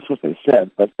 I mean, that's what they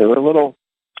said, but there were little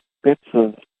bits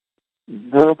of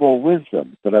verbal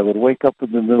wisdom that I would wake up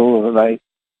in the middle of the night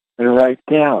and write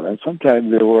down. And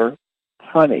sometimes they were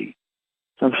funny.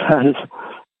 Sometimes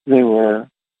they were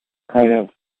kind of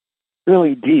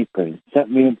really deep and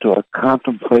sent me into a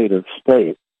contemplative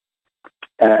state.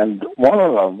 And one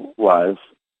of them was,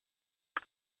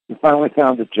 you finally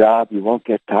found a job you won't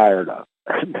get tired of.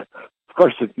 And of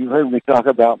course, if you heard me talk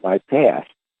about my past,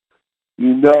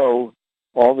 you know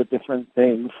all the different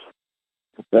things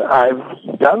that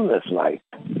I've done this life.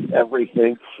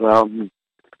 Everything from,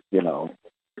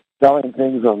 selling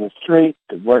things on the street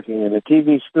to working in a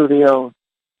TV studio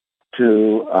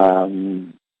to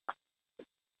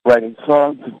writing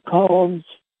songs and poems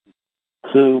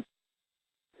to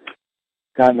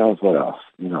God knows what else,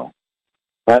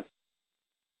 But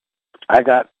I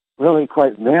got really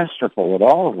quite masterful at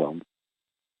all of them,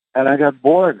 and I got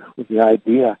bored with the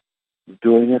idea of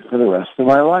doing it for the rest of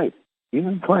my life,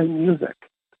 even playing music.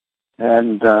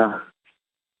 And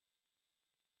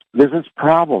this is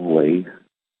probably,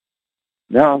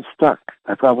 now I'm stuck.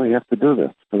 I probably have to do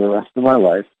this for the rest of my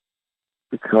life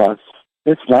because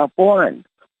it's not boring.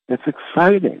 It's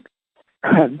exciting.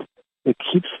 And it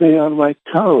keeps me on my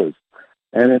toes.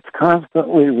 And it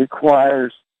constantly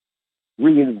requires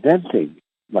reinventing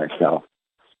myself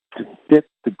to fit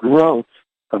the growth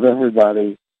of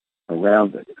everybody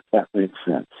around it, if that makes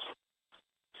sense.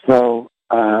 So,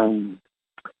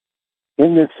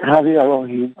 in this, how the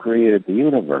Elohim created the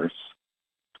universe,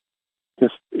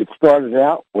 it started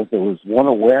out with there was one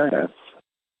awareness,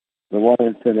 the one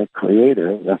infinite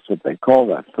creator, that's what they call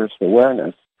that first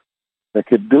awareness, that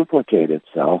could duplicate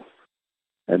itself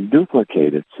and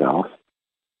duplicate itself.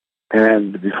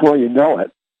 And before you know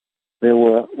it, there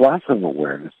were lots of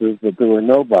awarenesses, but there were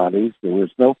no bodies, there was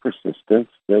no persistence,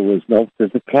 there was no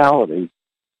physicality,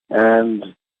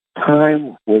 and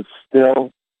time was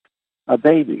still a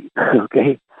baby,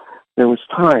 okay? There was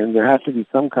time, there had to be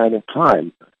some kind of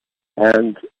time.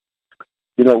 And,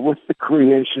 with the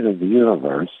creation of the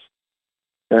universe,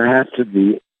 there had to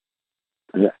be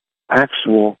the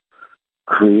actual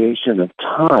creation of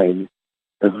time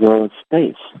as well as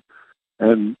space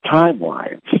and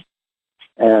timelines.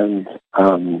 And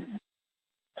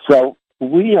so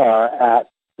we are at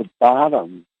the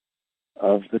bottom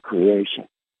of the creation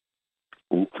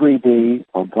in 3D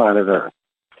on planet Earth.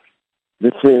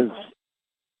 This is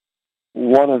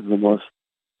one of the most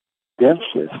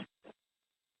densest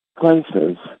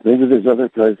places, maybe there's other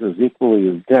places equally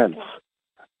as dense,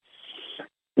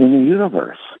 in the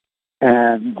universe.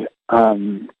 And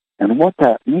what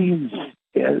that means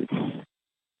is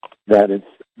that it's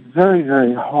very,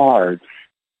 very hard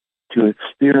to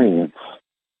experience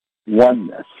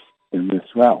oneness in this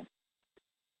realm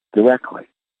directly.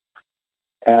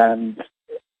 And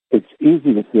it's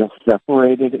easy to feel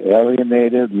separated,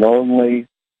 alienated, lonely,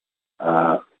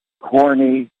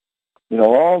 corny,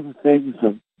 all the things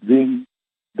of being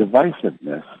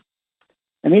divisiveness.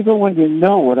 And even when you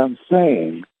know what I'm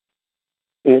saying,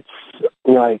 it's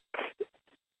like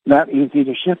not easy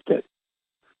to shift it.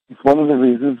 It's one of the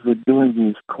reasons we're doing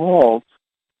these calls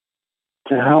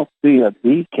to help be a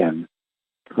beacon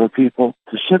for people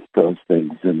to shift those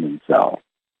things in themselves.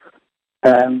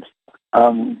 And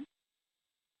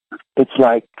it's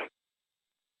like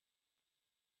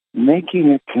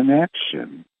making a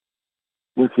connection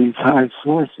with these high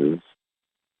sources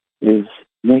is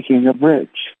making a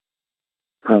bridge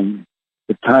from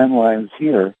the timelines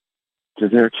here to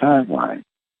their timeline.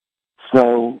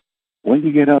 So when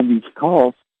you get on these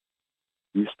calls,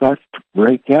 you start to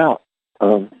break out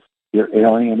of your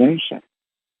alienation.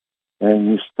 And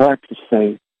you start to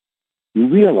say, you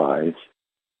realize,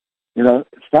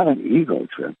 it's not an ego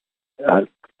trip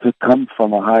to come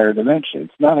from a higher dimension.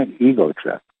 It's not an ego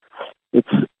trip.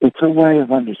 It's a way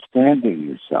of understanding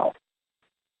yourself.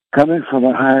 Coming from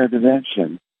a higher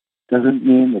dimension doesn't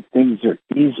mean that things are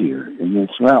easier in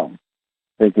this realm.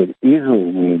 they could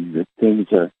easily mean that things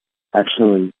are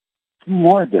actually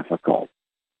more difficult.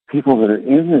 People that are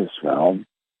in this realm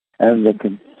and that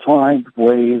can find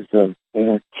ways of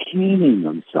entertaining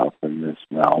themselves in this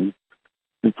realm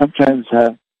can sometimes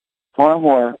have far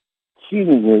more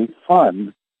seemingly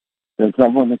fun than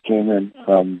someone that came in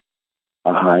from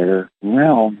a higher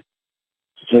realm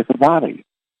to take a body.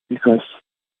 Because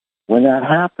when that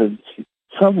happens, at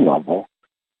some level,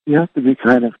 you have to be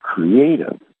kind of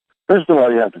creative. First of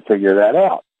all, you have to figure that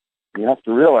out. You have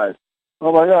to realize,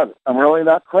 oh my God, I'm really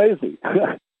not crazy.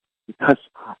 Because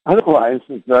otherwise,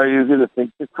 it's very easy to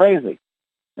think you're crazy.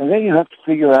 And then you have to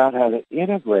figure out how to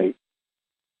integrate,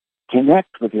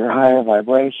 connect with your higher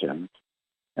vibrations,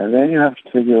 and then you have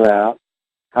to figure out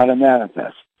how to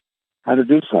manifest, how to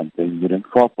do something that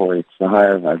incorporates the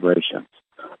higher vibrations.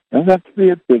 It doesn't have to be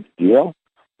a big deal.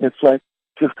 It's like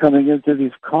just coming into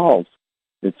these calls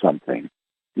is something.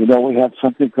 You know, we have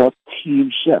something called Team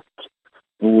Shift.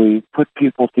 We put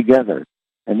people together,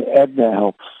 and Edna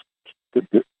helps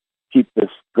to keep this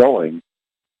going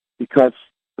because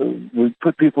we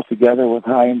put people together with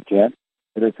high intent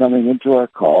that are coming into our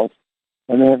calls,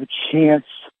 and they have a chance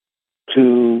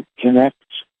to connect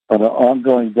on an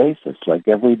ongoing basis, like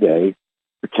every day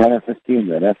for 10 or 15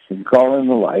 minutes, and call in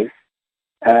the light,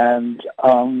 and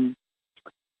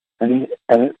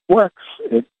it works.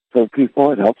 For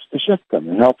people, it helps to shift them.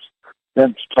 It helps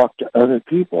them to talk to other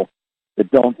people that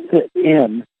don't fit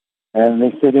in, and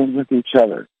they fit in with each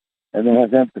other, and they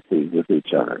have empathy with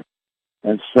each other.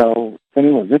 And so if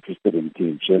anyone's interested in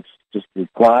Team Shifts, just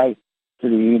reply to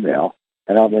the email,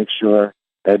 and I'll make sure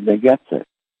Edna gets it.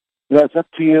 You know, it's up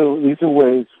to you. These are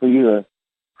ways for you to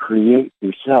create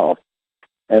yourself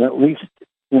and at least,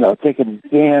 take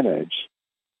advantage,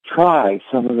 try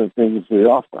some of the things we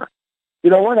offer.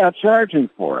 We're not charging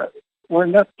for it. We're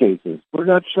nutcases. We're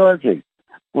not charging.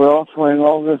 We're offering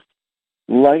all this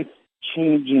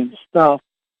life-changing stuff.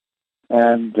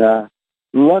 And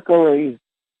luckily,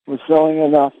 we're selling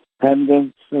enough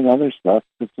pendants and other stuff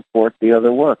to support the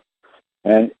other work.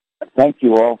 And thank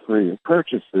you all for your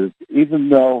purchases, even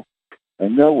though I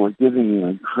know we're giving you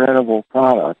incredible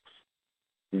products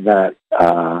that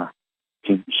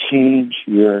can change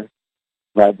your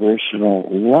vibrational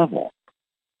level.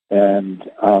 And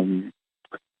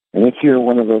if you're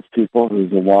one of those people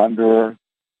who's a wanderer,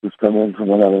 who's come in from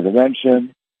another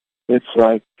dimension, it's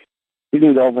like you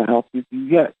need all the help you can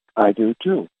get. I do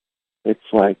too. It's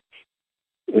like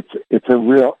it's a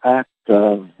real act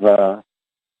of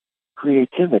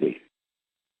creativity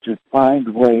to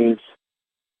find ways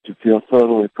to feel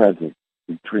totally present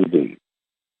in 3D.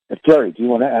 Terry, do you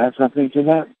want to add something to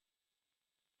that?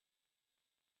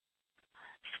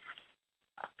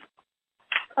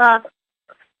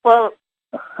 Well,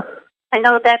 I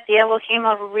know that the Elohim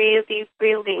are really,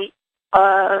 really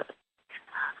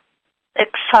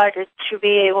excited to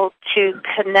be able to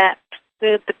connect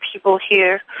with the people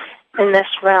here in this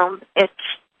realm. It's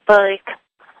like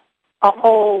a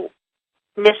whole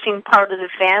missing part of the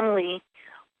family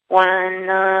when,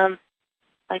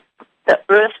 the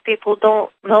Earth people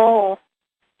don't know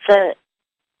that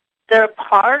they're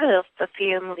part of the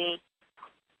family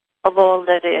of all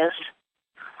that is.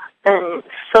 And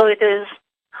so it is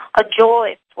a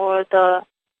joy for the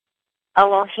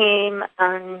Elohim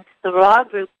and the Ra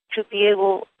group to be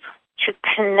able to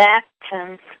connect,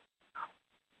 and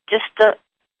just the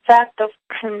fact of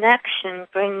connection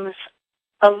brings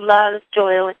a lot of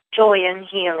joy and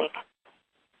healing.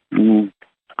 Mm-hmm.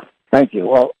 Thank you.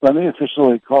 Well, let me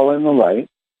officially call in the light,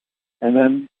 and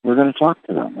then we're going to talk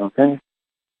to them, okay?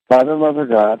 Father, Mother,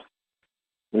 God,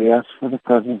 we ask for the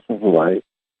presence of the light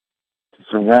to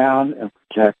surround and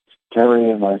protect Terry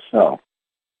and myself,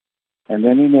 and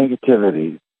any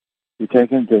negativity be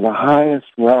taken to the highest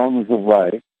realms of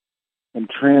light and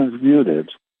transmuted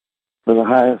for the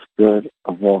highest good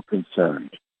of all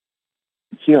concerned.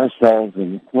 We see ourselves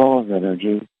in the flow of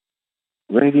energy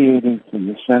radiating from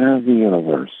the center of the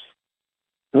universe,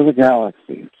 through the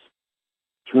galaxies,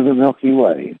 through the Milky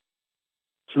Way,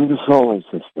 through the solar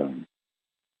system,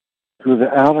 through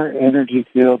the outer energy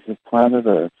fields of planet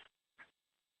Earth,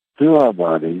 through our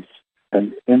bodies,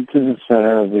 and into the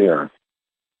center of the Earth.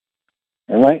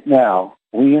 And right now,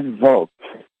 we invoke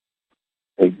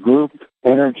a group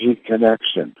energy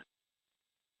connection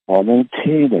while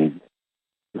maintaining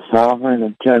the sovereign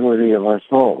integrity of our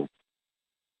souls.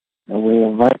 And we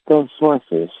invite those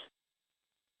sources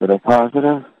that are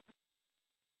positive,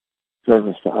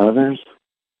 service to others,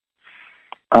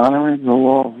 honoring the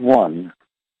law of one,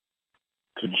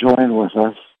 to join with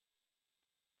us,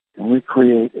 and we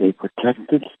create a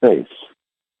protected space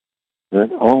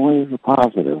that only the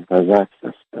positive has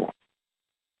access to.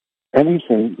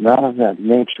 anything not of that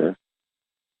nature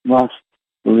must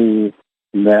leave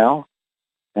now.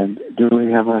 And do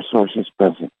we have our sources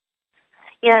present?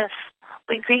 Yes.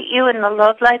 We greet you in the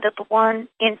love light of the one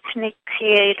infinite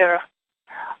creator.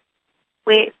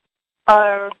 We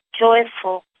are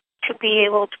joyful to be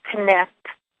able to connect.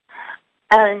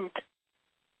 And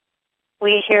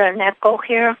we hear an echo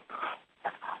here.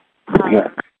 Yeah.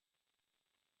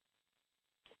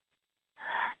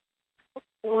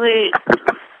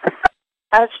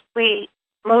 As we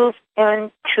move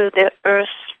into the earth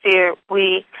sphere,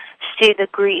 we see the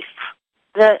grief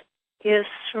that is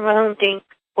surrounding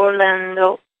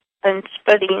Orlando and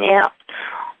spreading out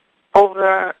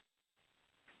over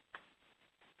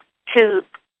to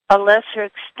a lesser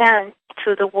extent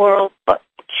to the world, but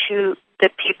to the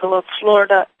people of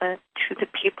Florida and to the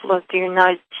people of the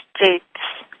United States.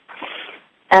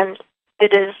 And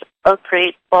it is a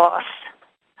great loss.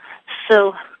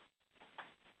 So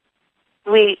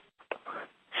we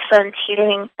send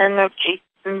healing energy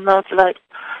and love light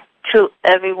to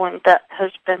everyone that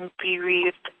has been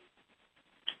bereaved.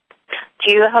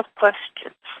 Do you have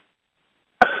questions?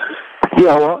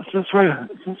 Yeah, well, since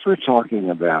we're talking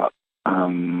about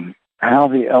how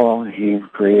the Elohim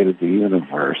created the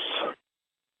universe,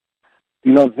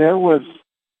 there was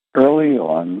early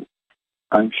on,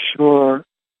 I'm sure,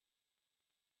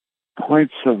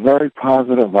 points of very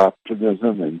positive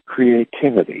optimism and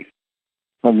creativity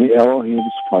from the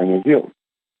Elohim's point of view,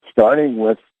 starting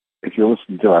with, if you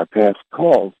listen to our past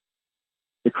calls,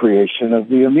 the creation of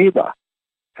the amoeba,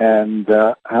 and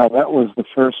how that was the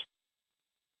first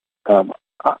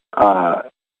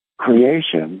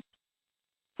creation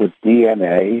with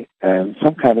DNA and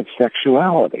some kind of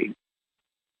sexuality.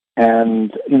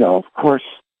 And, of course,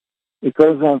 it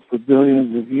goes on for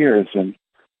billions of years, and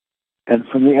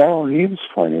from the Elohim's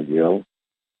point of view,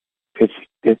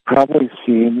 it probably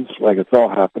seems like it's all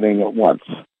happening at once.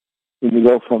 When you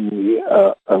go from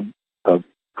the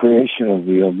creation of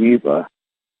the amoeba,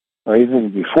 or even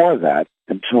before that,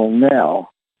 until now,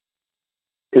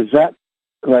 is that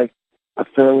like a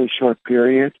fairly short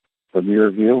period from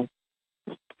your view,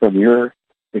 from your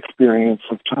experience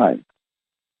of time?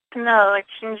 No, it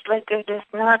seems like it is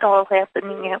not all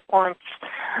happening at once.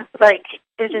 Like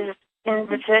it is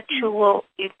individual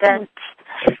events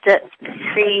that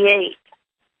create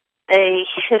a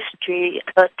history,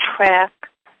 a track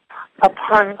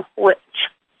upon which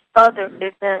other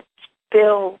events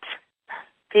build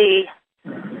the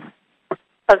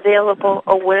available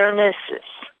awarenesses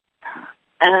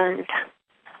and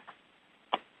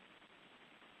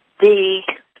the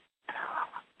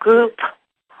group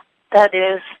that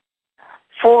is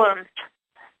formed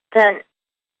then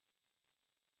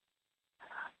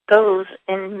goes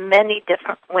in many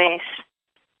different ways.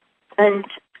 And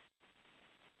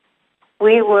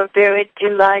we were very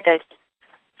delighted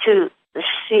to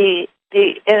see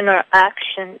the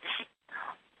interactions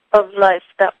of life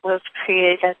that was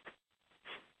created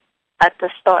at the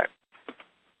start.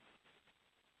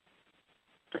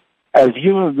 As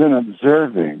you have been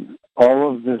observing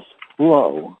all of this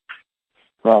flow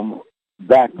from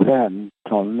back then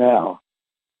till now,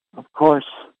 of course,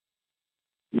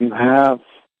 you have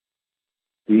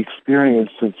the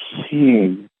experience of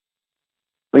seeing.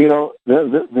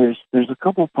 There's a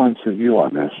couple points of view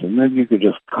on this, and then you could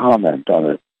just comment on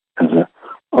it as an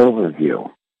overview.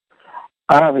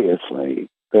 Obviously,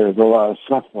 there's a lot of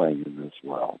suffering in this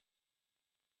world.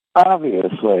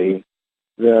 Obviously,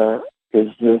 there is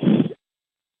this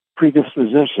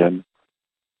predisposition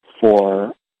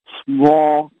for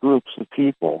small groups of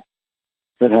people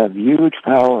that have huge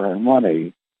power and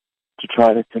money to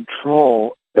try to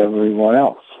control everyone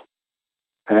else.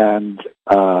 And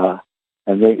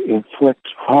they inflict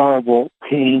horrible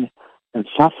pain and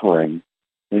suffering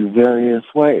in various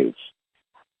ways.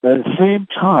 But at the same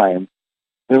time,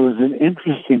 there was an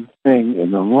interesting thing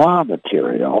in the raw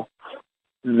material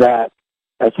that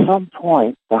at some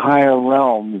point the higher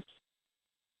realms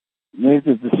made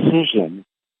the decision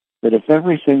that if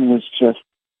everything was just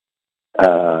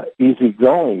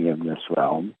easygoing in this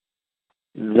realm,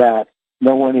 that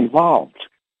no one evolved.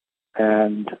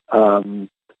 And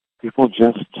people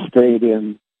just stayed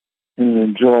in an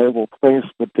enjoyable place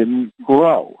but didn't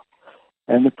grow.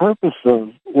 And the purpose of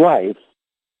life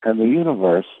and the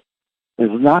universe is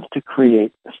not to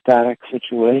create static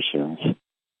situations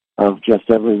of just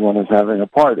everyone is having a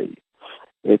party.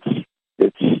 It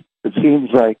seems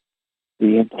like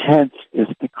the intent is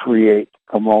to create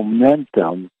a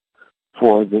momentum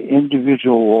for the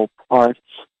individual parts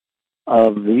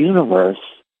of the universe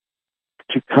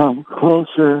to come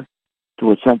closer to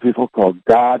what some people call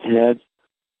Godhead,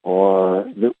 or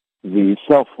the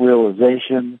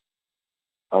self-realization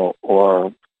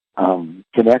or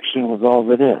connection with all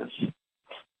that is.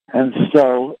 And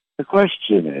so the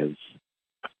question is,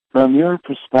 from your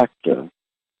perspective,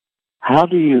 how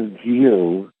do you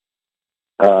view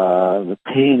the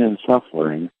pain and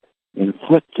suffering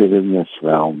inflicted in this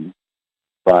realm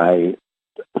by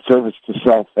service to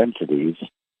self entities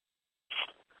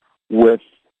with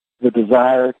the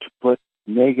desire to put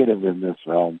negative in this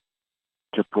realm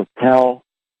to propel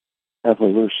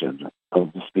evolution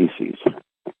of the species?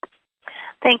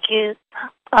 Thank you.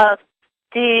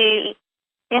 The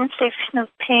infliction of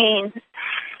pain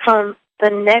from the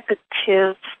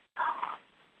negative,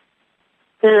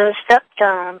 the step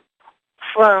down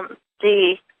from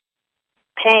the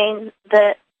pain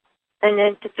that an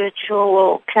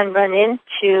individual can run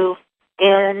into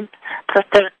in the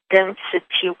third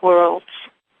density worlds.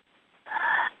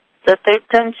 The third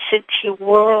density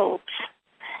worlds,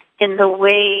 in the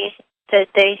way that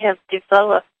they have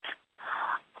developed,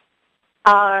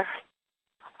 are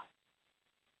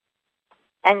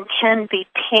and can be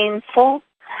painful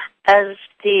as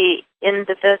the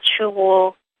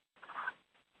individual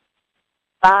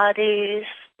bodies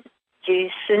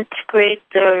disintegrate.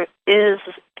 There is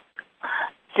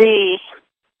the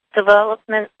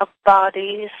development of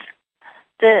bodies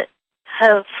that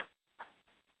have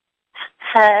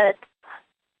had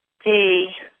the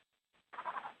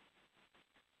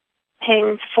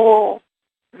painful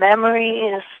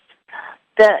memories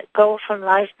that go from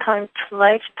lifetime to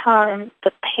lifetime,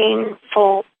 the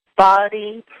painful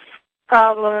body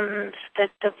problems that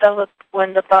develop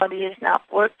when the body is not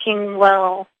working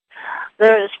well.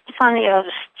 There is plenty of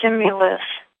stimulus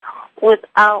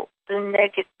without the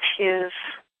negative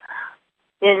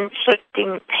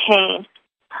inflicting pain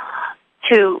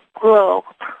to grow,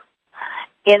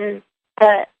 in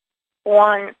that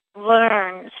one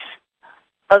learns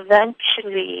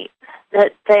eventually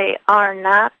that they are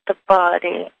not the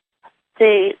body.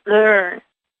 They learn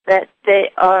that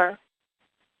they are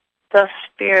the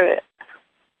spirit.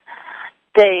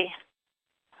 They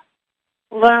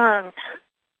learn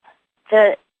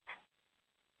that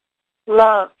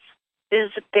love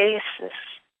is the basis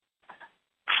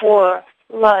for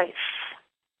life.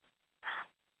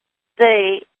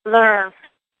 They learn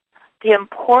the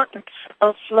importance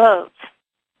of love.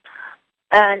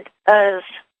 And as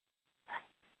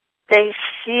they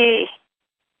see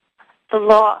the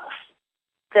loss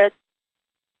that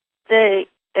they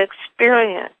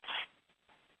experience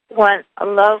when a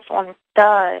loved one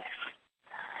dies,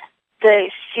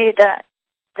 they see that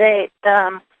they,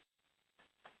 their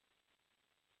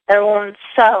own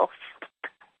self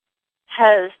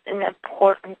has an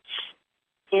importance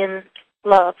in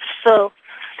love. So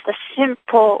the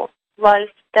simple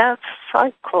life-death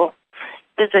cycle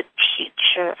is a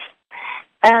teacher,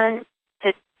 and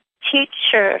the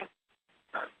teacher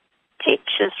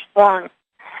teaches one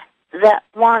that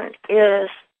one is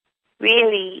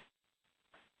really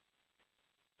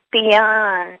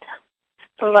beyond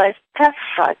the life-death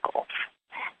cycle,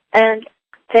 and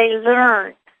they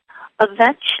learn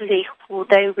eventually who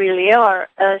they really are,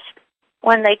 as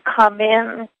when they come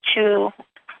into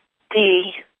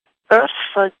the earth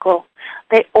cycle,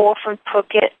 they often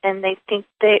forget and they think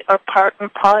they are part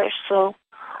and parcel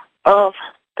of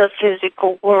the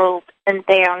physical world, and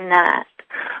they are not.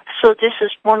 So this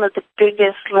is one of the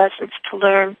biggest lessons to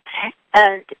learn,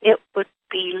 and it would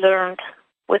be learned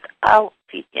without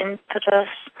the impetus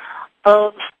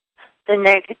of the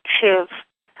negative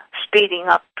speeding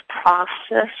up the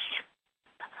process.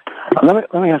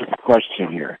 Let me ask a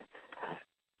question here.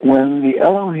 When the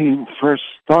Elohim first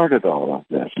started all of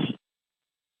this,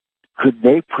 could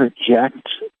they project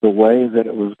the way that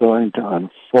it was going to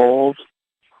unfold,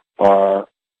 or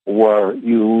were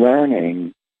you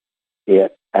learning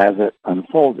it as it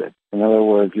unfolded? In other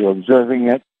words, you're observing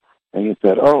it, and you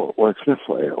said, oh, it works this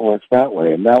way, or it works that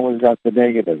way, and that one's got the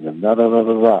negative, and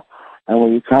da-da-da-da-da. And were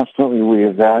you constantly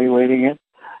reevaluating it,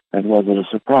 and was it a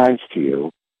surprise to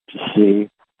you to see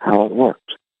how it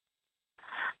worked?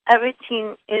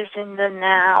 Everything is in the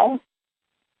now.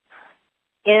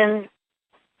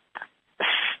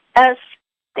 As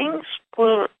things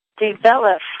were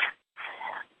developed,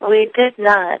 we did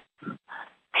not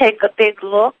take a big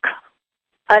look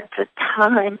at the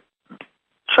time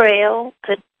trail,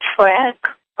 the track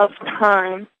of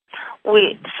time.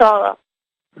 We saw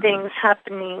things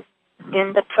happening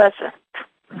in the present.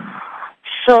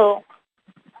 So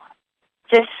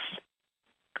this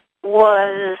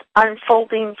was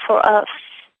unfolding for us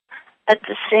at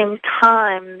the same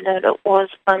time that it was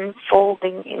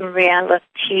unfolding in reality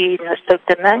in the third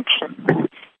dimension.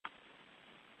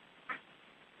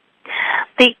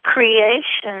 the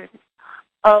creation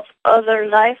of other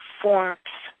life forms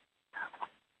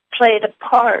played a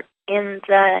part in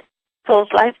that those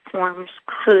life forms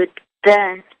could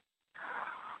then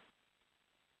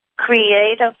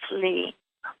creatively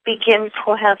begin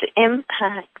to have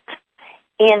impact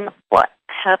in what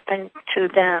happened to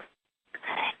them.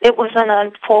 It was an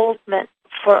unfoldment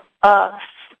for us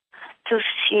to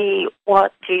see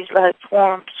what these life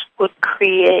forms would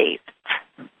create.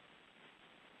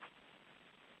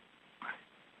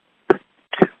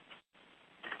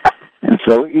 And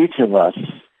so each of us,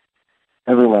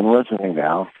 everyone listening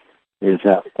now, is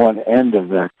at one end of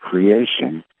that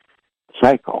creation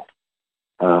cycle,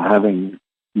 having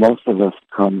most of us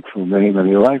come through many,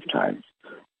 many lifetimes.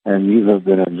 And you have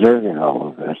been observing all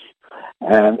of this.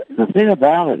 And the thing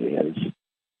about it is,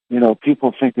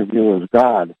 people think of you as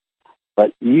God,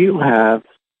 but you have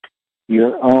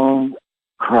your own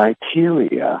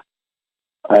criteria.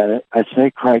 I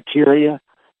say criteria,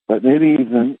 but maybe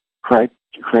even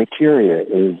criteria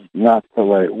is not the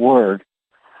right word,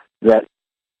 that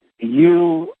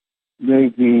you may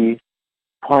be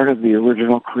part of the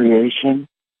original creation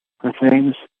for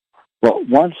things, but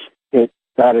once it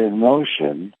got in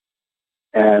motion,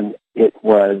 and it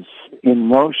was in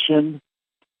motion,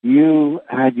 you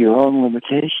had your own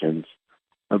limitations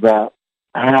about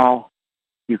how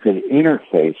you could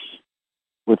interface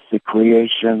with the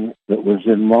creation that was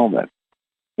in motion.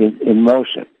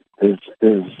 Is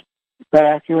that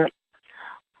accurate?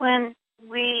 When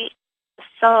we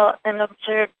saw and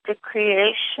observed the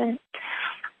creation,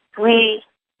 we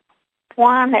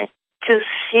wanted to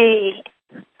see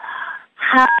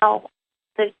how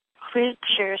the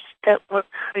creatures that were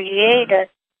created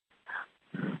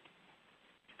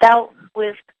dealt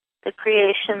with the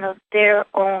creation of their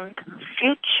own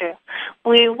future.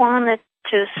 We wanted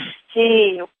to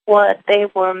see what they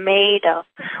were made of.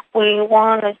 We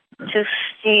wanted to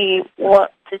see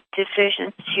what the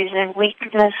deficiencies and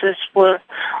weaknesses were,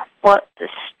 what the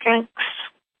strengths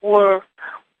were,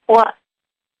 what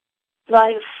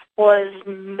life was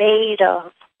made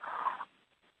of.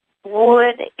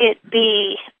 Would it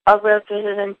be a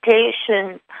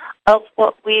representation of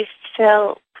what we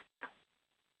felt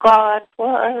God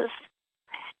was?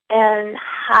 And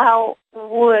how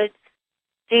would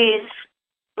these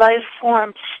life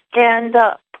forms stand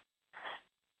up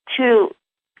to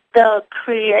the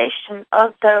creation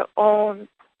of their own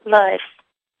life?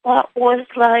 What was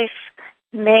life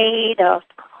made of?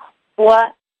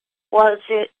 What was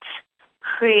its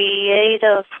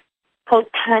creative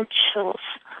potentials?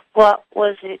 What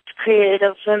was its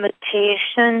creative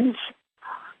limitations?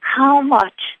 How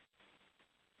much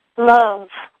love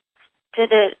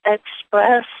did it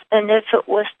express? And if it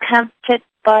was tempted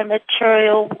by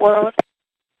material worth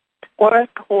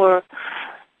or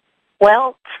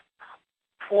wealth,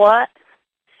 what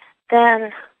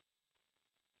then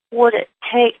would it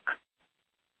take,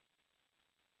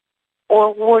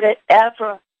 or would it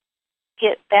ever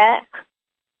get back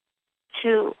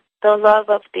to the love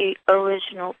of the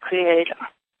original creator?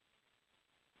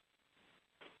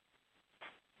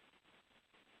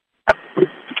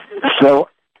 So,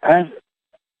 as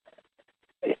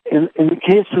in the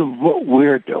case of what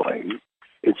we're doing,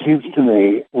 it seems to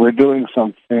me we're doing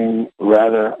something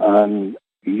rather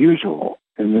unusual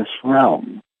in this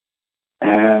realm.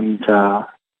 And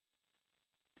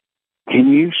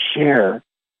can you share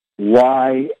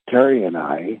why Terry and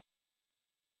I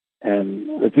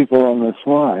and the people on this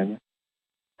line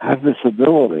have this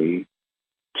ability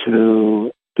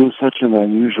to do such an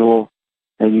unusual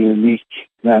and unique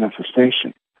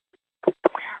manifestation?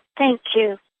 Thank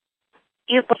you.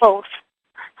 You both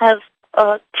have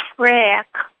a track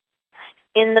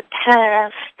in the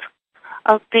past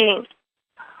of being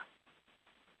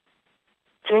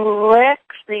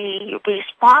directly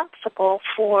responsible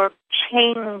for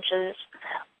changes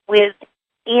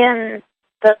within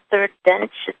the third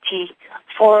density,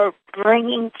 for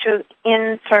bringing through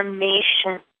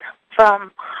information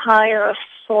from higher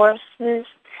sources,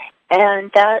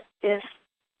 and that is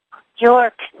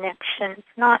your connection,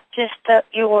 not just that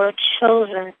you were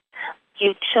chosen.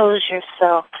 You chose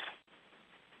yourself.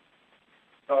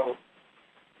 So,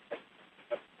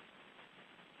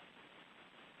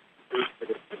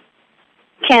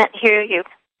 Can't hear you.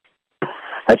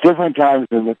 At different times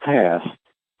in the past,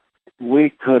 we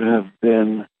could have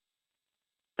been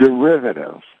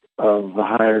derivative of the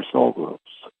higher soul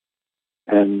groups,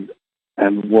 and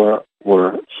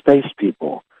were space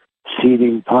people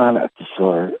seeding planets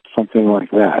or something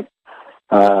like that.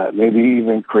 Maybe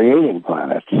even creating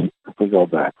planets, if we go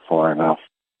back far enough.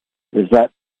 Is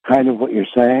that kind of what you're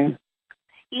saying?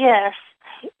 Yes.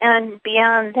 And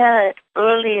beyond that,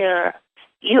 earlier,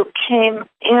 you came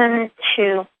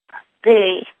into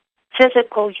the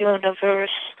physical universe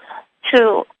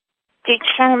to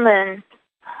determine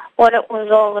what it was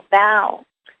all about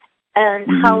and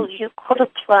how you could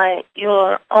apply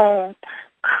your own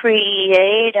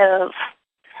creative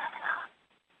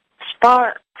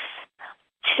sparks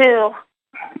to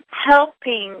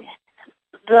helping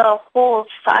the whole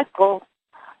cycle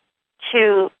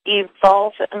to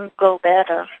evolve and go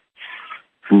better.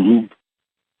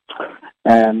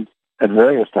 And at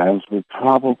various times, we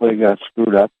probably got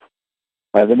screwed up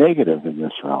by the negative in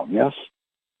this realm, yes?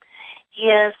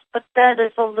 Yes, but that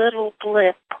is a little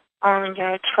blip on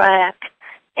your track,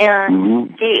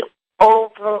 and the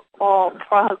overall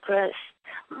progress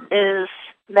is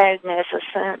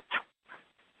magnificent.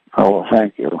 Oh, well,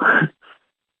 thank you.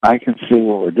 I can see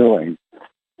what we're doing.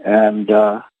 And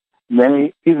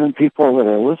many, even people that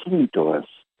are listening to us,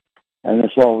 and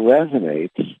this all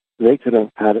resonates, they could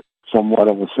have had somewhat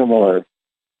of a similar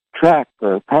track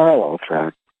or a parallel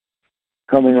track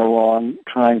coming along,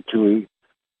 trying to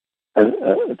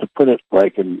put it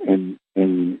like in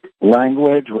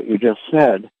language, what you just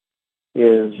said,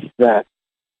 is that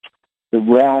the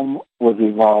realm was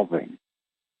evolving.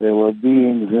 There were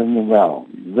beings in the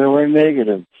realm. There were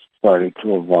negatives starting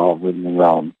to evolve in the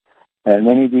realm. And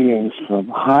many beings from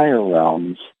higher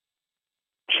realms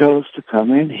chose to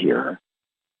come in here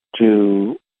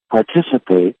to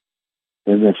participate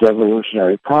in this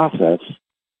evolutionary process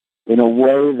in a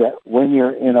way that when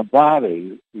you're in a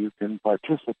body, you can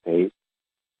participate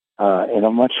in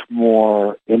a much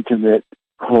more intimate,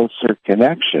 closer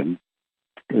connection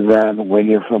than when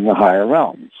you're from the higher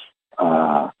realms.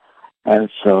 And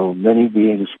so many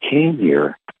beings came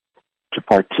here to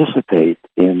participate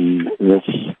in this,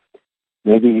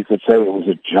 maybe you could say it was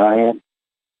a giant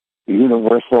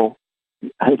universal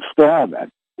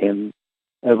experiment in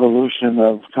evolution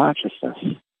of consciousness.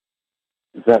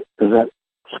 Is that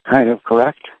kind of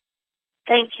correct?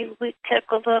 Thank you. We take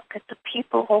a look at the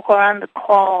people who are on the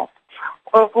call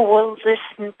or who will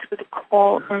listen to the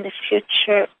call in the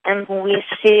future, and we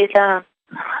see them.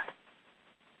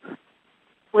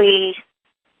 We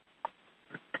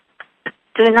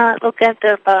do not look at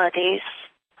their bodies.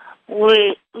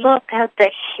 We look at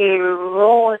the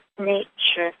heroic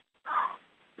nature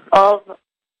of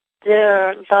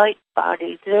their light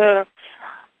body, their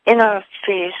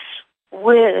interface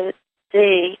with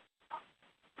the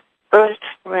earth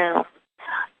realm.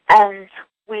 And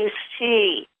we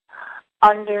see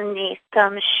underneath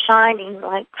them shining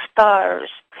like stars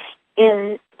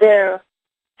in their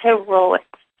heroic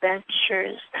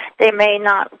ventures. They may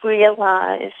not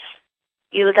realize,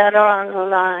 you that are on the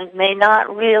line, may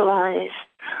not realize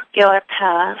your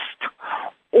past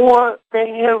or the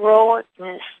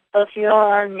heroicness of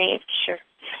your nature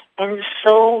and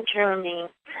sojourning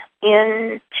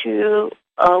into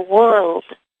a world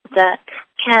that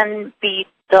can be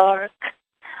dark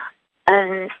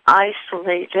and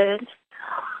isolated.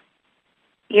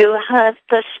 You have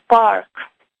the spark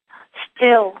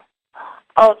still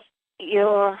of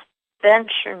your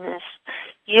ventureness,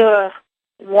 your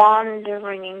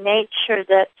wandering nature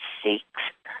that seeks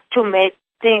to make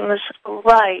things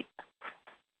right,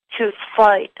 to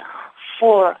fight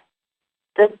for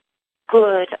the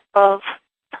good of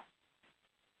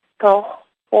the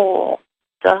whole,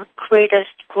 the greatest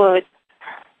good,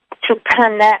 to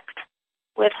connect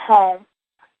with home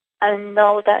and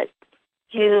know that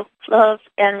you love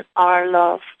and are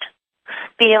loved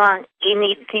beyond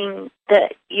anything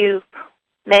that you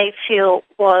may feel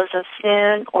was a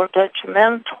sin or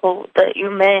detrimental that you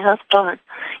may have done.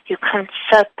 You can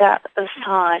set that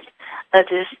aside.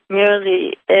 That is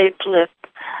merely a blip,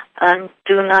 and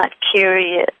do not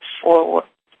carry it forward.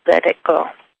 Let it go.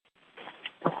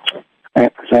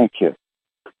 Thank you.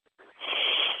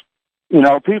 You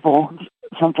know, people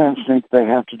sometimes think they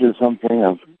have to do something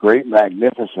of great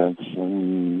magnificence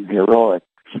and heroic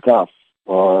stuff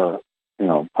or,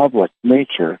 public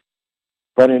nature.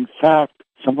 But in fact,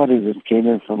 somebody that came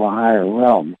in from a higher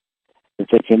realm, if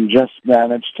they can just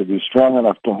manage to be strong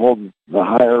enough to hold the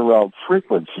higher realm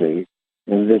frequency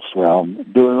in this realm,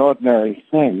 doing ordinary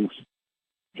things,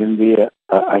 can be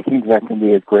I think that can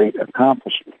be a great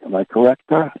accomplishment. Am I correct,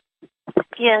 Tara?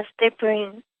 Yes, they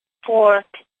bring forth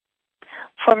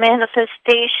for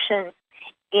manifestation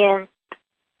in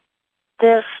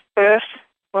this earth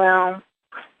realm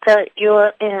that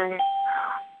you're in,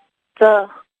 the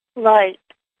light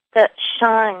that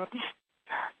shines,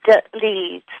 that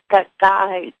leads, that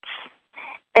guides,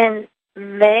 and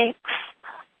makes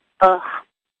a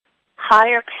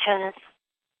higher path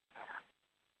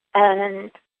and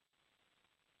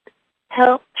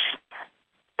helps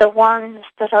the ones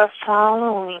that are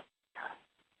following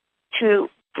to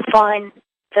find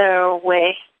their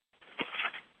way.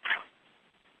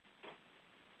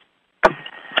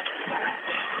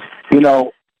 You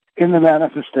know, in the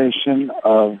manifestation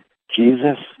of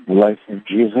Jesus, the life of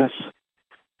Jesus,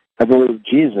 I believe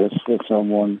Jesus was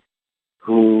someone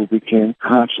who became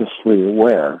consciously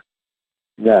aware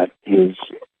that his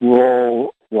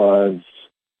role was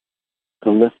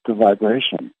to lift the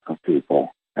vibration of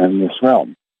people in this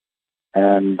realm.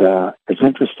 And it's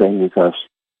interesting because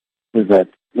we've had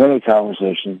many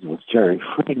conversations with Jerry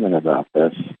Friedman about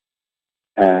this.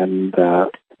 And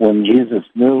when Jesus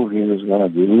knew he was going to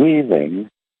be leaving,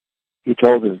 he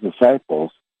told his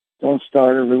disciples, don't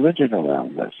start a religion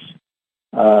around this.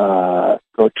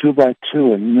 Go 2 by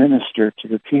 2 and minister to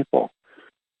the people.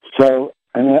 So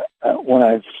when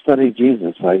I study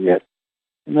Jesus, I get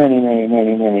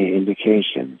many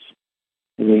indications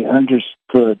that he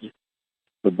understood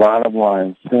the bottom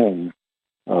line thing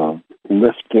of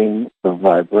lifting the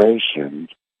vibration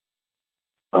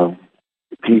of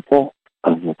people,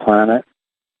 of the planet,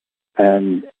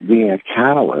 and being a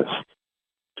catalyst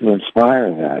to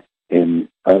inspire that in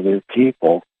other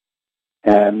people.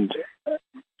 And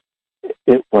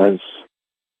it was,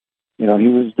 you know, he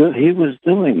was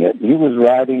doing it. He was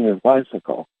riding his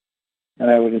bicycle. And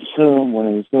I would assume when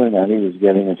he was doing that, he was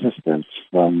getting assistance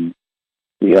from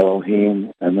the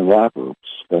Elohim and the rock groups.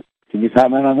 But can you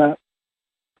comment on that?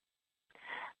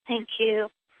 Thank you.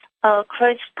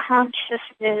 Christ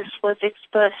consciousness was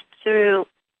expressed through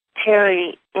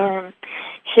Terry and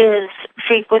his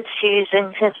frequencies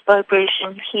and his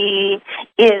vibration. He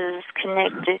is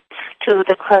connected to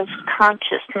the Christ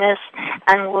consciousness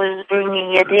and was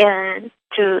bringing it in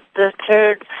to the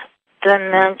third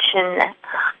dimension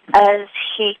as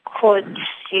he could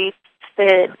see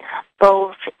fit,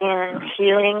 both in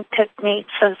healing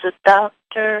techniques as a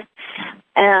doctor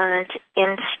and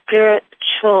in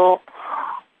spiritual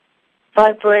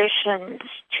vibrations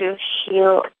to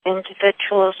heal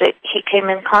individuals that he came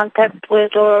in contact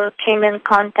with or came in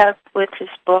contact with his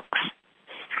books.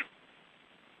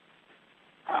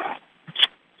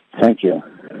 Thank you.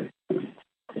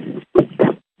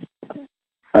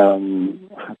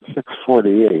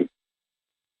 6:48,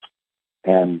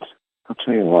 and I'll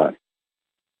tell you what.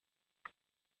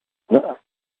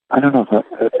 I don't know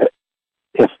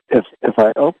if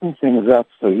I open things up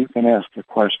so you can ask a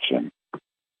question.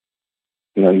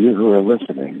 You know, you who are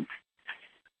listening,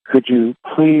 could you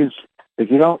please,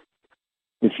 if you don't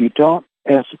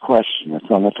ask a question that's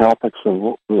on the topics of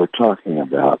what we were talking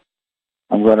about,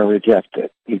 I'm going to reject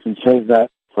it. You can save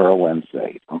that for a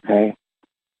Wednesday, okay?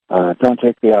 Don't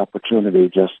take the opportunity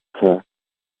just to,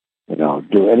 you know,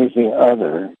 do anything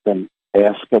other than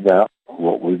ask about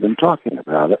what we've been talking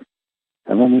about it.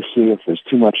 And let me see if there's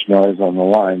too much noise on the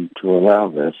line to allow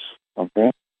this,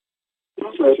 okay?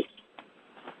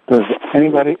 Does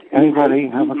anybody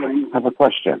have a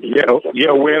question?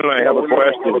 Yeah, Wynn, I have a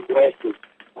question.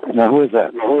 Now, who is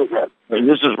that?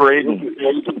 This is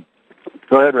Braden.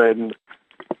 Go ahead, Braden.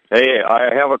 Hey,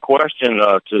 I have a question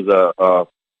to the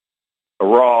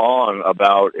Raw On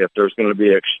about if there's going to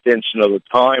be an extension of the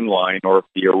timeline or if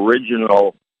the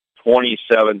original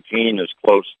 2017 is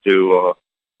close to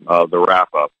the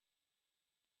wrap-up.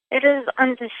 It is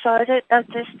undecided at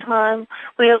this time.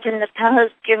 We have in the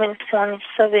past given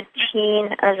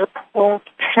 2017 as a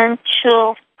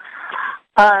potential.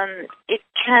 It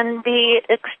can be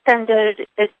extended.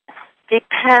 It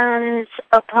depends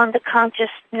upon the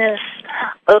consciousness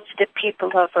of the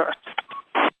people of Earth.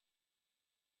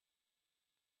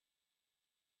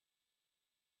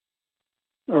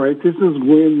 All right, this is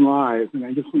Wynn Live, and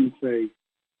I just want to say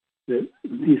that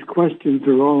these questions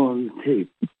are all on the tape.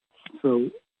 So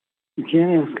you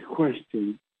can't ask a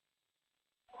question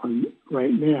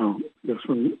right now because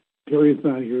when Terry's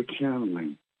not here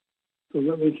channeling. So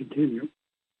let me continue.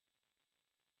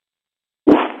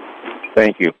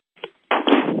 Thank you.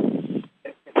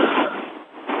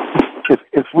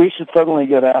 If we should suddenly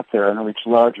get out there and reach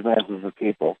large masses of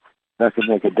people, that could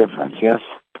make a difference, yes?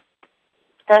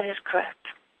 That is correct.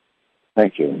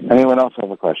 Thank you. Anyone else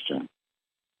have a question?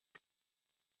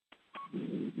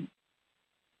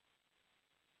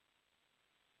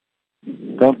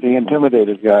 Don't be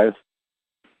intimidated, guys.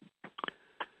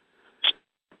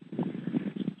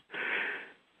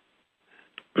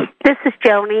 This is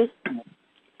Joni.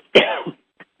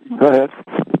 Go ahead.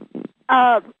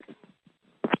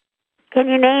 Can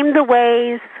you name the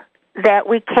ways that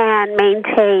we can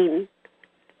maintain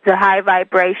the high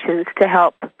vibrations to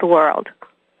help the world?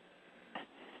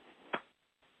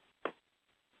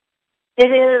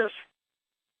 It is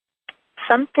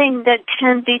something that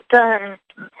can be done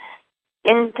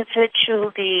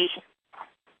individually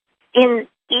in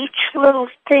each little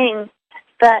thing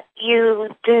that you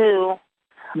do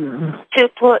to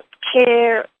put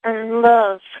care and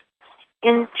love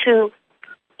into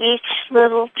each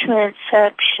little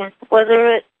transaction,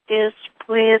 whether it is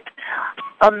with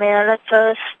a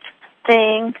manifest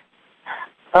thing,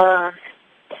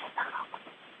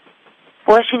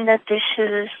 washing the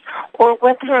dishes, or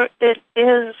whether it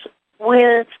is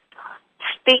with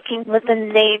speaking with a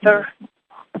neighbor,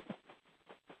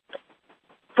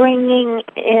 bringing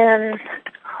in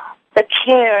the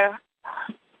care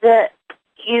that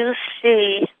you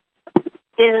see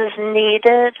is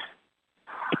needed.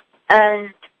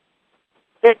 And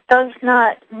it does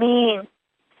not mean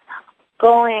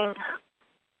going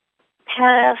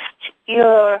past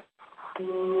your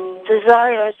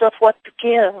desires of what to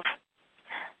give.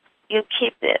 You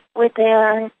keep it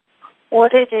within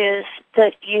what it is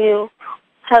that you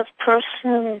have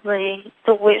personally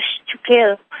the wish to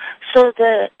give, so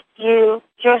that you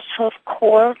yourself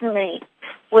coordinate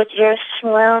with your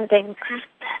surroundings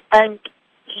and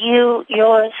you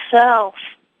yourself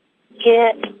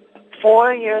get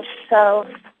for yourself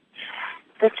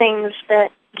the things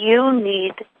that you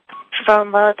need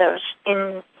from others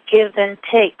in give and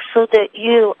take, so that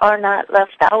you are not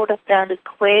left out of that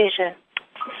equation.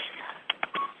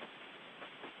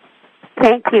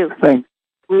 Thank you.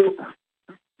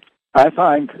 I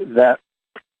find that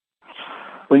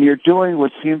when you're doing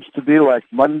what seems to be like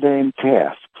mundane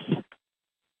tasks,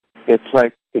 it's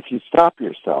like if you stop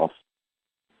yourself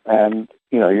and,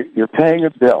 you're paying a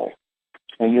bill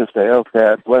and you say,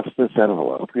 okay, bless this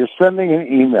envelope. You're sending an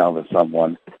email to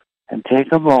someone, and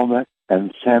take a moment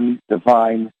and send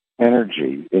divine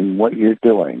energy in what you're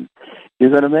doing.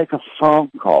 You're going to make a phone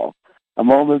call. A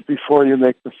moment before you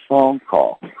make the phone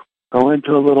call, go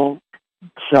into a little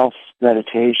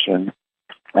self-meditation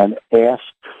and ask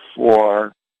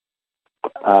for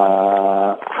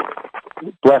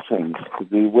blessings to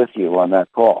be with you on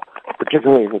that call,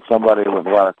 particularly if it's somebody with a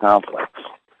lot of conflicts.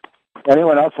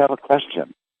 Anyone else have a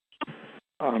question?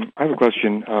 I have a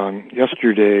question.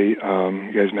 Yesterday,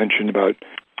 you guys mentioned about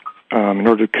in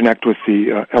order to connect with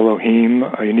the Elohim,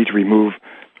 you need to remove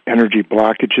energy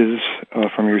blockages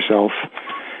from yourself.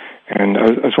 And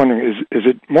I was wondering, is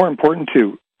it more important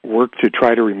to work to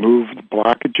try to remove the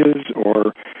blockages,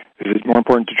 or is it more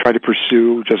important to try to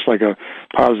pursue just like a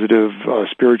positive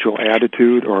spiritual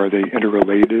attitude, or are they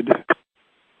interrelated?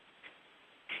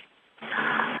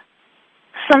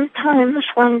 Sometimes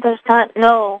one does not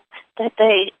know that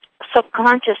they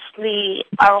subconsciously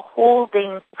are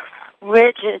holding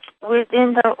rigid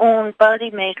within their own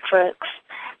body matrix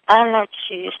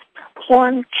energies.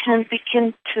 One can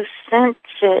begin to sense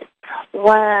it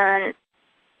when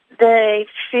they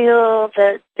feel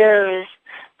that there is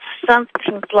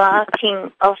something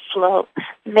blocking a flow.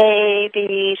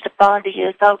 Maybe the body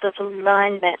is out of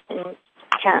alignment and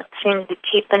can't seem to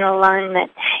keep in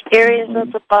alignment. Areas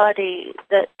of the body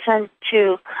that tend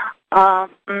to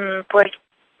break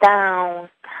down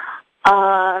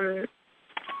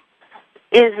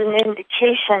is an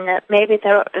indication that maybe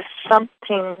there is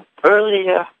something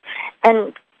earlier,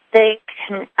 and they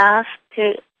can ask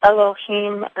the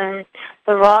Elohim and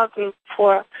the Ra group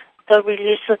for the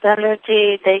release of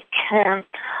energy. They can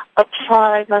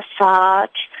apply massage.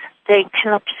 They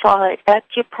can apply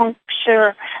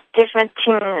acupuncture, different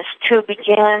things to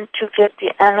begin to get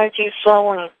the energy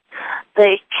flowing.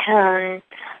 They can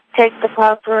take the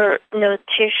proper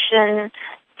nutrition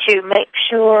to make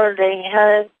sure they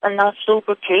have enough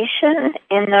lubrication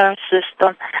in their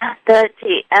system that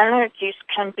the energies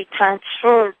can be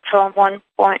transferred from one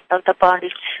point of the body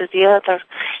to the other.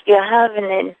 You have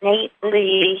an innate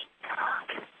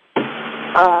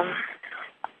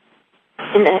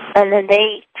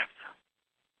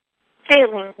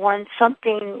feeling when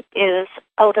something is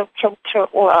out of kilter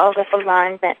or out of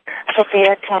alignment, so pay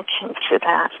attention to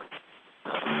that.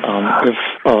 If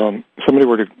somebody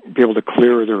were to be able to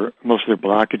clear most of their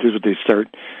blockages, would they start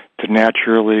to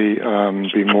naturally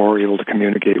be more able to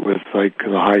communicate with like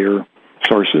the higher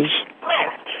sources?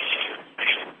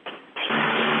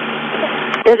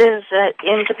 It is an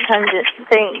independent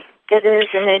thing. It is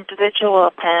an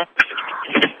individual thing.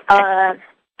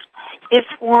 If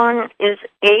one is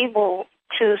able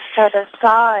to set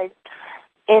aside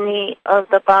any of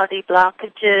the body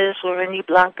blockages or any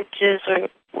blockages or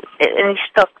any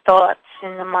stuck thoughts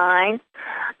in the mind,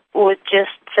 would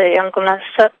just say, I'm going to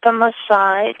set them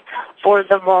aside for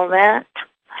the moment,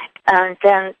 and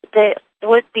then they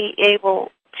would be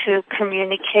able to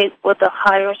communicate with the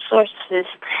higher sources.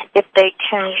 If they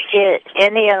can get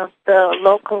any of the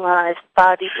localized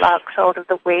body blocks out of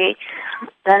the way,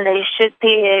 then they should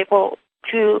be able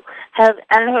to have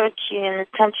energy and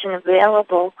attention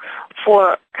available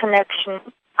for connection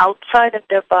outside of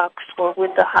their box or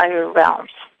with the higher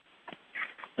realms.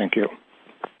 Thank you.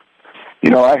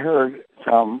 I heard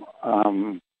some,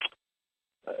 I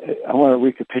want to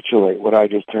recapitulate what I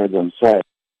just heard them say.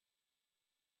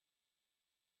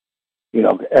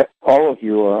 All of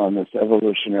you are on this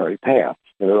evolutionary path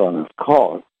that are on this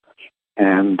call,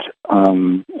 and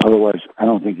otherwise I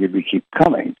don't think you'd keep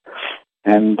coming.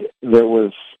 And there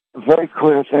was a very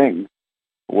clear thing,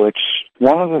 which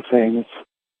one of the things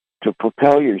to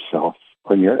propel yourself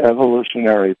on your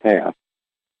evolutionary path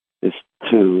is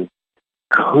to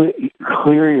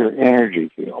clear your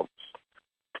energy fields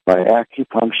by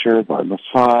acupuncture, by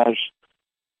massage.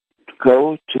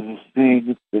 Go to the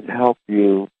things that help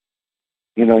you.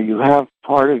 You have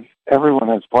everyone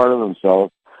has part of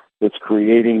themselves that's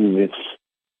creating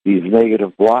these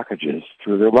negative blockages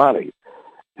through their body.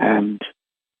 And,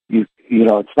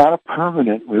 it's not a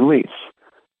permanent release,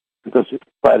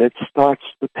 but it starts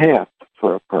the path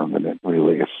for a permanent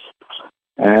release.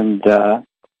 And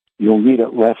you'll need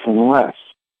it less and less.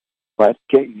 But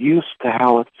get used to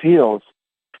how it feels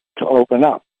to open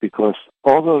up, because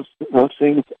all those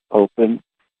things open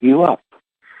you up.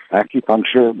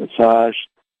 Acupuncture, massage,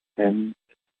 and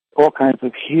all kinds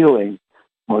of healing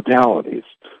modalities.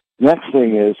 Next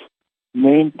thing is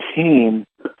maintain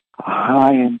a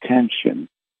high intention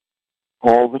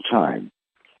all the time.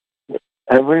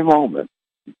 Every moment.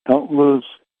 Don't lose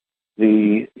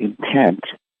the intent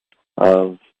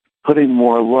of putting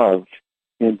more love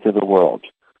into the world,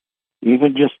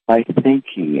 even just by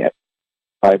thinking it,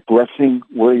 by blessing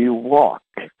where you walk,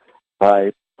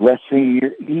 by blessing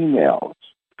your emails,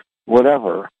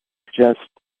 whatever. Just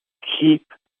keep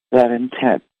that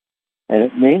intent. And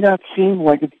it may not seem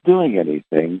like it's doing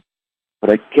anything,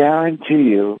 but I guarantee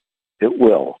you it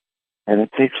will. And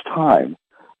it takes time.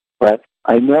 But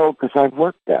I know, because I've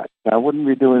worked that. I wouldn't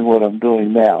be doing what I'm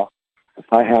doing now if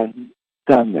I hadn't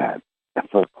done that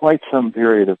for quite some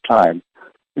period of time,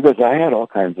 because I had all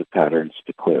kinds of patterns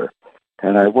to clear.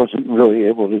 And I wasn't really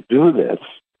able to do this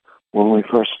when we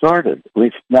first started, at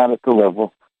least not at the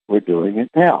level we're doing it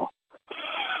now.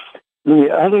 The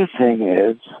other thing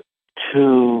is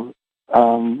to,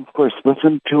 of course,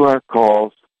 listen to our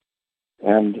calls.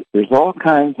 And there's all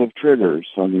kinds of triggers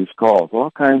on these calls,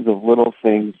 all kinds of little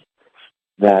things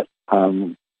that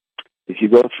if you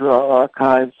go through our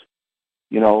archives,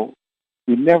 you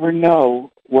never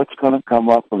know what's going to come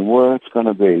up and where it's going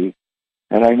to be.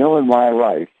 And I know in my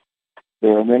life,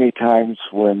 there are many times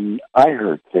when I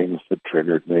heard things that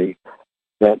triggered me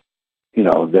that,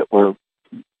 that were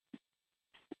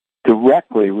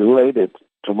directly related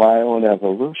to my own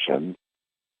evolution,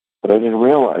 but I didn't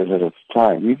realize it at the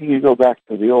time. You can go back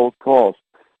to the old calls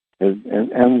and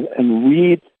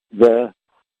read the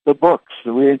books,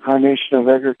 the Reincarnation of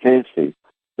Edgar Casey,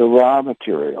 the Raw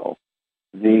Material,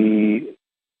 the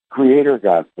Creator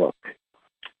God book,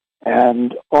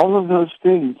 and all of those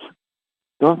things.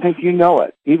 Don't think you know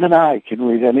it. Even I can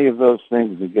read any of those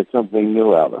things and get something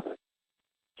new out of it.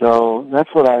 So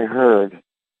that's what I heard.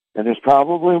 And there's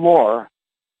probably more,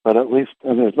 but at least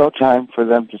there's no time for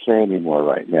them to say any more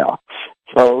right now.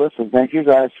 So listen, thank you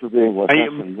guys for being with us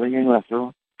and bringing us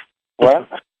through. What?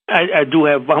 I do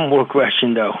have one more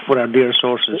question, though, for our dear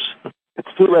sources. It's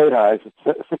too late, guys.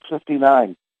 It's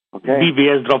 6:59. Okay?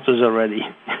 BBS dropped us already.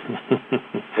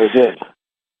 They did.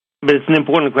 But it's an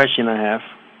important question I have.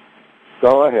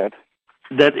 Go ahead.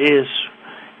 That is,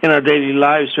 in our daily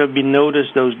lives, have we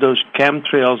noticed those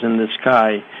chemtrails in the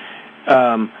sky?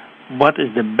 What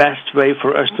is the best way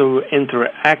for us to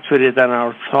interact with it and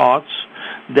our thoughts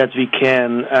that we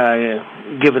can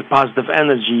give it positive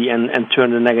energy and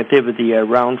turn the negativity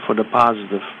around for the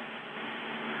positive?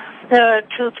 There are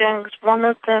two things. One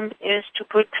of them is to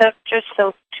protect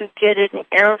yourself, to get an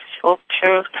air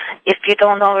filter if you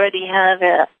don't already have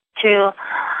it, to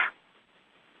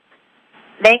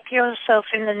make yourself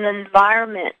in an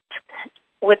environment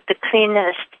with the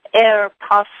cleanest air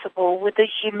possible, with a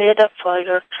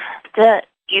humidifier, that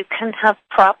you can have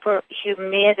proper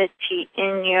humidity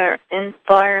in your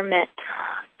environment,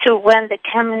 to when the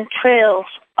chemtrails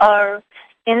are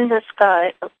in the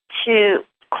sky, to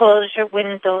close your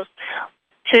windows,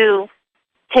 to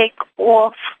take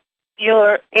off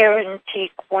your air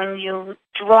intake when you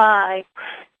drive,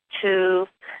 to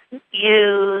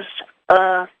use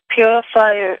a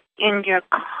purifier in your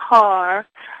car,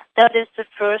 That is the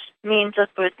first means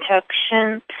of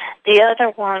protection. The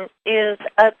other one is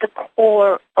at the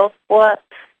core of what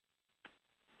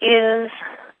is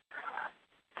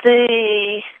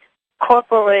the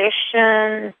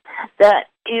corporation that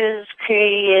is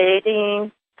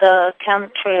creating the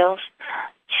chemtrails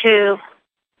to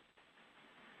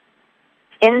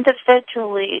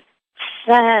individually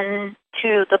send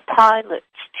to the pilots,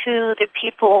 to the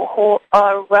people who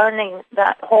are running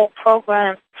that whole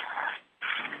program,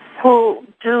 who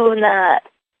do not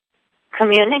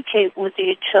communicate with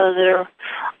each other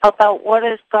about what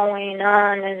is going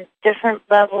on in different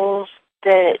levels,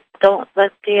 that don't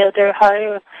let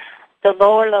the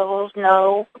lower levels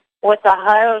know what the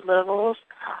higher levels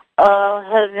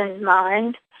have in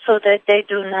mind, so that they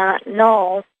do not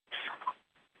know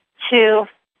to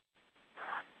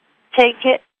take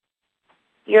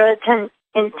your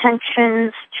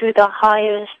intentions to the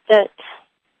highest, that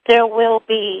there will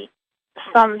be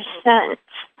some sense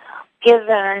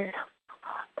given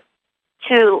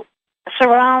to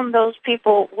surround those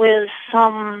people with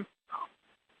some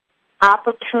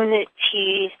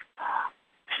opportunity,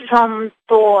 some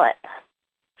thought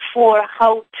for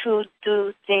how to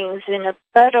do things in a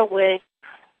better way.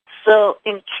 So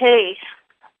in case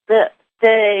that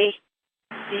they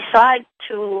decide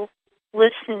to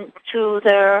listen to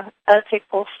their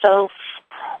ethical self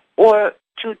or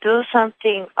to do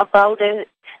something about it,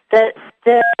 that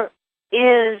there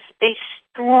is a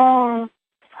strong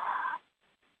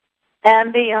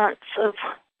ambience of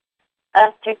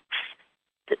ethics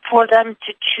for them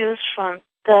to choose from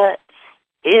that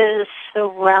is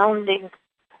surrounding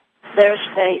their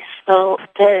space, so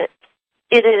that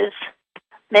it is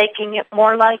making it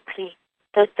more likely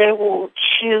that they will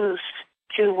choose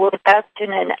to act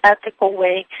in an ethical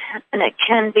way, and it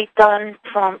can be done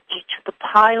from each of the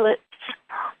pilots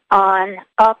on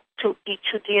up to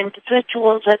each of the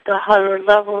individuals at the higher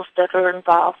levels that are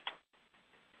involved.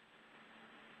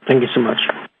 Thank you so much.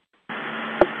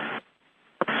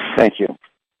 Thank you.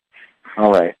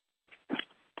 All right.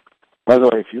 By the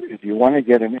way, if you want to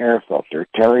get an air filter,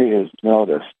 Terry has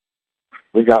noticed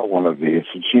we got one of these,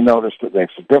 and she noticed it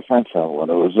makes a difference. And when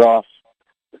it was off,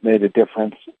 it made a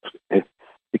difference.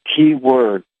 The key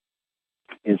word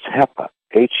is HEPA,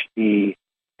 H-E-P-A,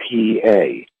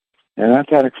 and not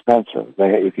that expensive.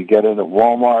 You could get it at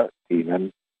Walmart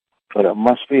even, but it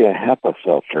must be a HEPA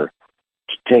filter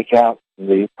to take out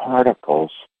the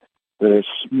particles that are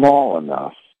small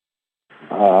enough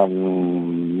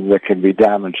that can be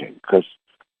damaging, because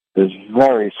there's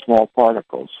very small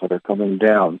particles that are coming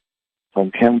down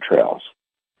from chemtrails.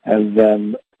 And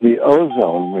then the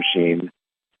ozone machine,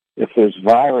 if there's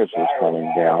viruses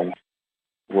coming down,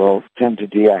 will tend to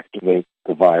deactivate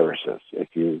the viruses if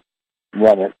you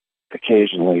run it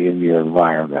occasionally in your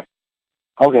environment.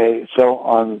 Okay, so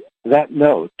on that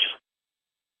note,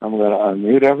 I'm going to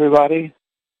unmute everybody.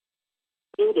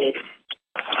 Muted.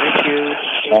 Thank you.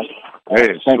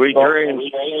 Hey, sweet dreams.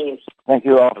 Thank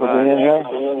you all for being here.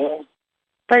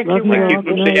 Thank you, Thank you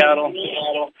from Seattle.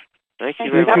 Thank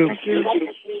you very much.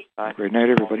 Bye. Great night,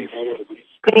 everybody. Thank you.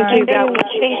 Thank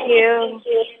you.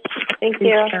 Thank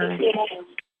you.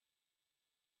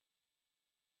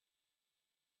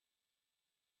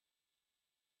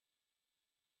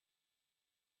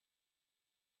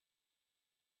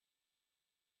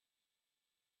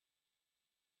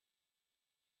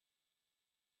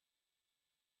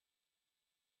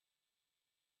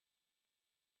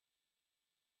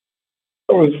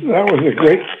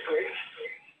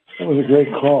 That was a great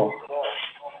call.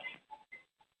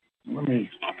 Let me.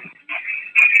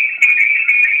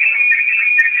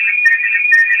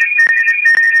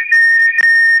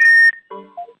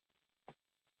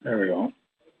 There we go.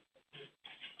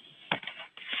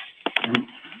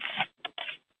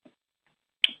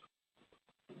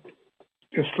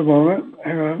 Just a moment.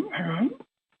 Hang on.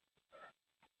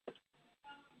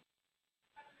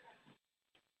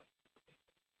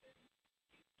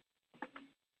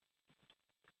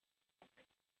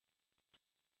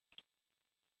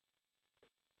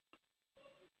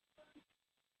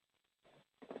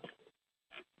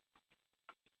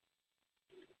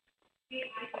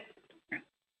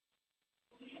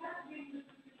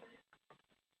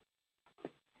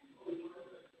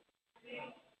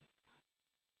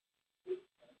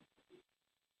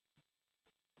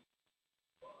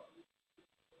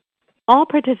 All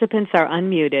participants are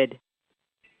unmuted.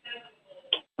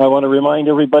 I want to remind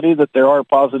everybody that there are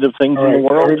positive things in the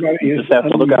world. You just have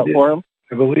to look out for them.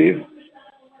 I believe.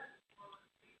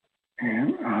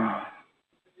 And,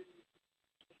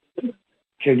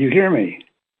 can you hear me?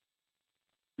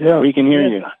 Yeah, we can hear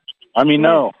you. I mean,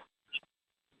 no.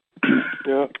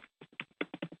 Yeah.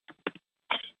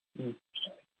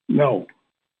 No.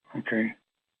 Okay.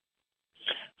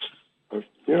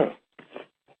 Yeah.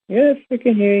 Yes, we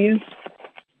can hear you.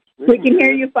 We can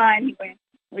hear you fine.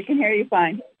 We can hear you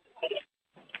fine.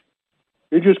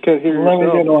 You just can't hear Let me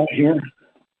yourself. get on here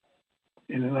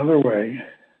in another way.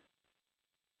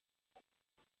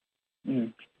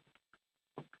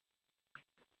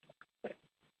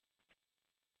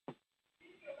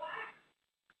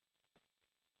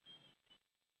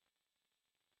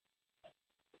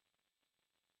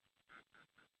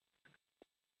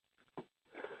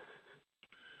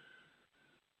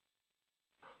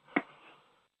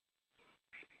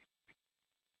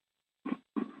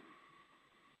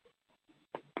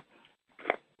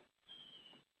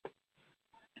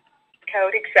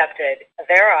 Code accepted.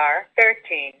 There are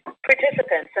 13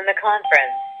 participants in the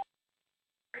conference.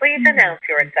 Please announce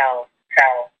yourself.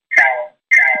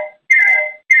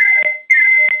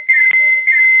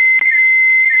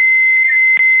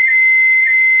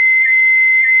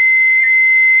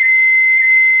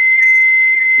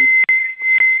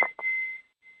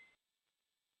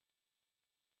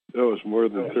 That was more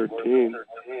than 13.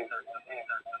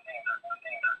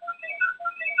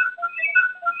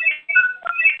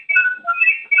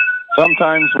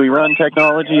 Sometimes we run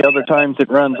technology, other times it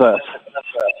runs us.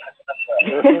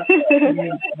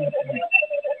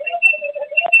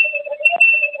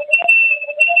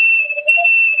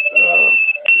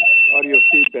 Audio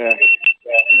feedback.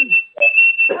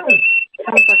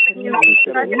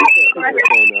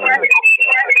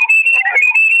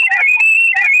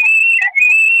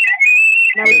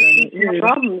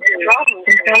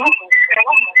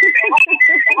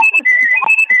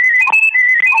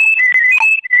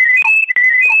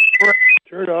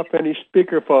 Turn off any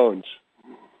speakerphones.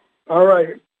 All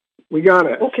right. We got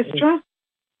it. Orchestra?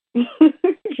 Yeah.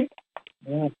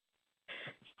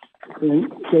 Can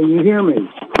you hear me?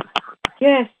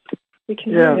 Yes, we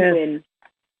can hear you.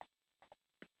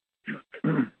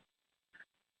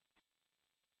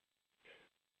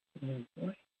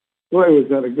 Boy, was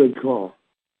that a good call.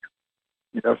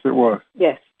 Yes, it was.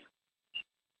 Yes.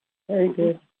 Very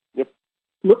good. Yep.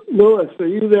 Lewis, are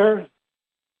you there?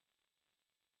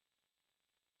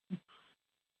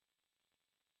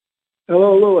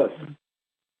 Hello, Lewis.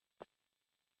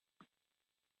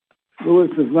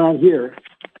 Lewis is not here.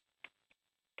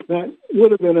 That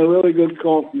would have been a really good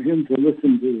call for him to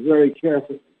listen to very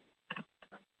carefully,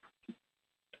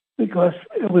 because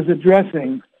it was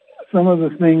addressing some of the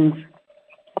things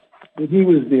that he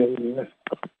was dealing with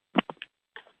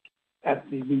at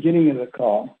the beginning of the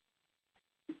call.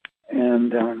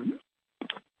 And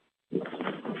just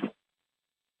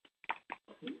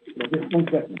one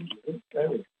second. There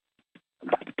we go.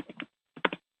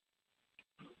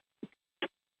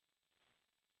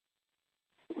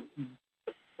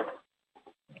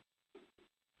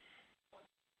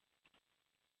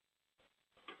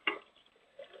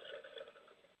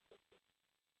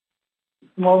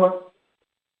 Smaller.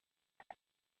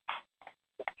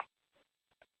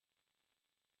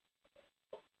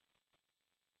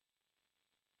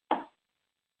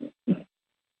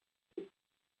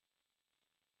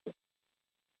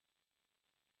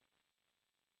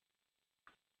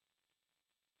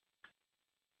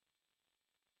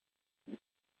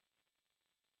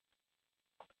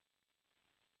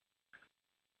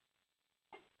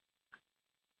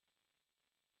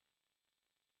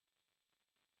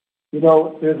 You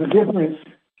know, there's a difference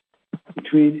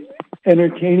between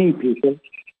entertaining people,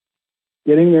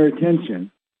 getting their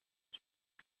attention,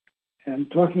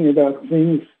 and talking about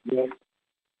things that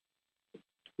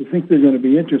you think they're going to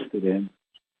be interested in,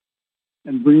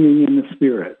 and bringing in the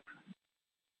spirit.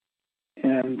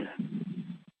 And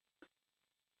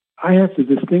I have to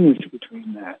distinguish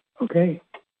between that, okay?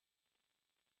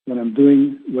 When I'm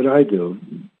doing what I do,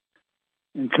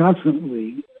 and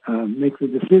constantly make the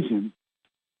decision,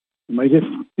 am I just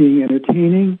being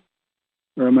entertaining,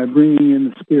 or am I bringing in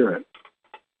the spirit?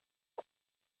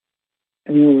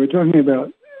 And you know, we're talking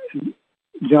about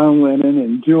John Lennon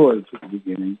and George at the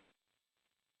beginning,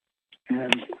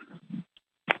 and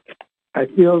I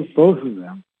feel both of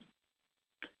them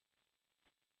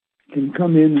can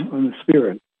come in on the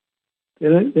spirit. They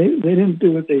didn't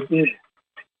do what they did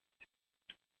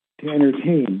to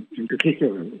entertain in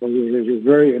particular, although they were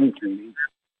very entertaining.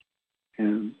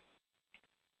 And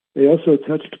they also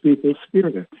touched people's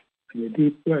spirit in a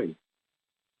deep way,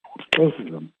 both of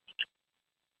them,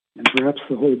 and perhaps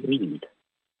the whole band.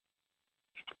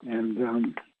 And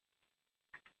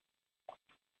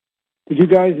did you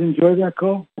guys enjoy that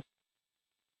call?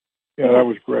 Yeah, that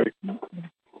was great.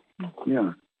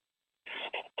 Yeah.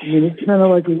 I mean, it's kind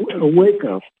of like a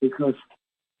wake-up, because,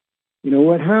 you know,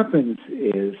 what happens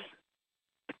is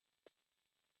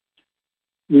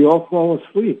we all fall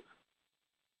asleep,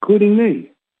 including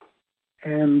me.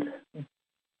 And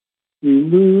we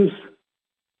lose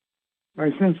our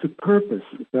sense of purpose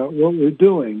about what we're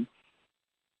doing.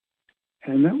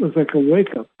 And that was like a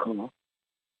wake-up call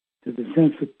to the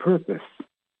sense of purpose.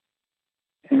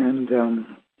 And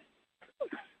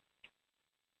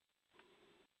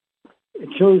it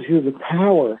shows you the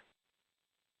power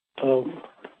of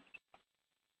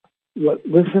what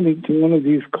listening to one of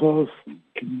these calls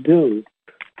can do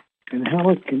and how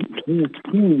it can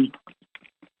transform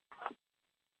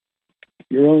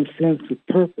your own sense of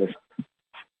purpose.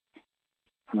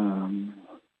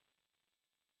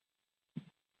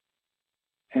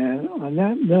 And on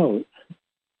that note,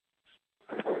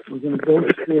 we're going to go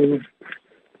through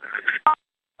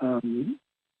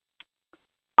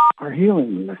our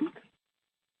healing list.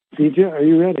 Deidre, are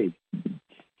you ready?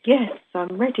 Yes,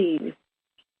 I'm ready.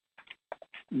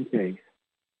 Okay.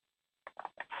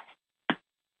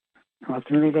 I'll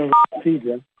turn it over to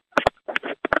Deidre.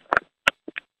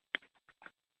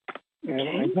 And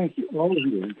I thank you, all of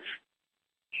you.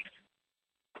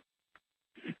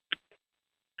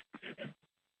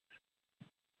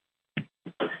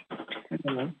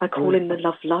 I call in the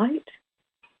love light.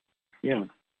 Yeah.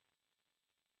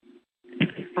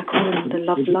 I call in the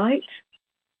love light.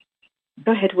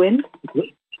 Go ahead, Wynn.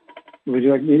 Would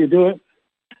you like me to do it?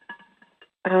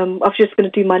 I was just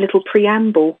going to do my little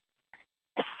preamble.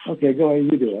 Okay, go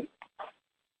ahead, you do it.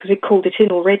 Because we called it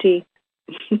in already.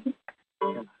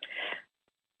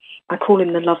 I call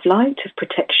in the love light of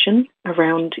protection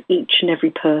around each and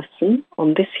every person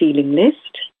on this healing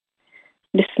list,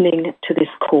 listening to this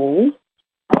call,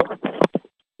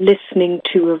 listening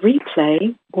to a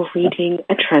replay, or reading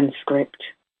a transcript.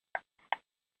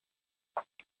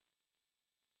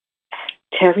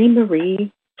 Terry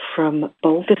Marie from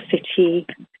Boulder City.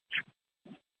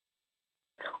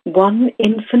 One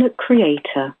infinite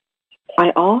creator,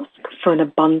 I ask for an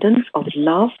abundance of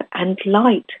love and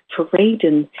light for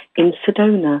Raiden in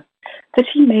Sedona, that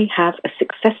he may have a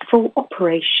successful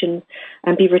operation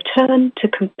and be returned to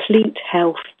complete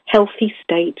healthy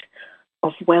state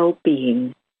of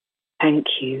well-being. Thank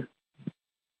you.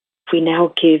 We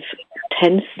now give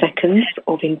 10 seconds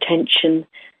of intention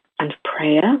and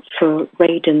prayer for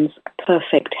Raiden's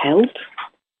perfect health,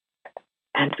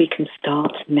 and we can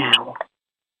start now.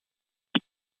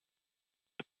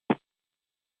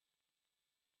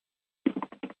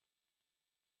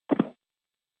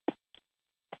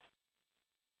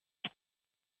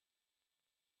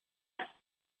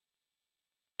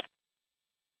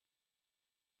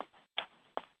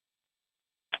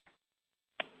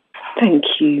 Thank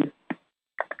you.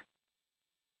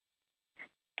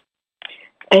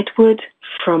 Edward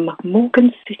from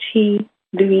Morgan City,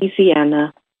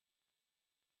 Louisiana.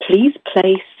 Please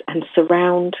place and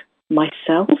surround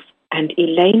myself and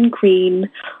Elaine Green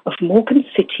of Morgan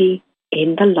City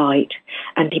in the light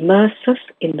and immerse us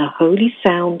in the holy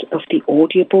sound of the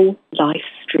audible live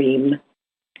stream.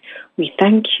 We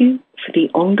thank you for the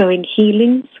ongoing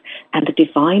healings and the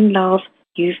divine love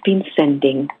you've been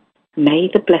sending. May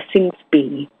the blessings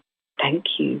be. Thank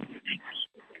you.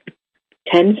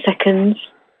 10 seconds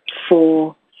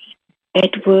for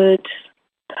Edward's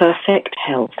perfect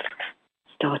health,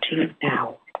 starting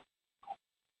now.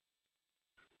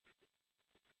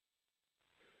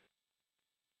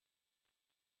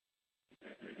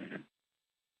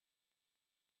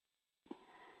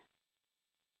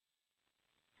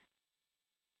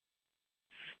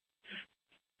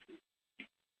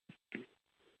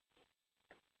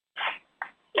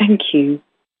 Thank you.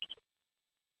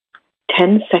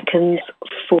 10 seconds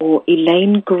for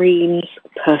Elaine Green's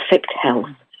perfect health,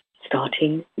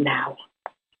 starting now.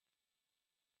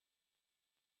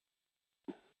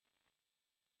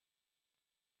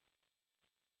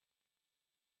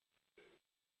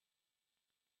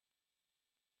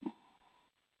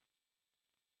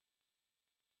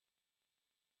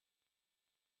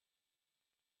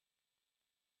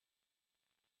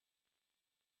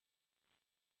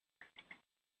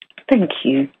 Thank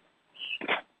you.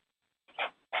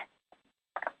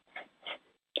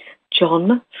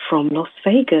 John from Las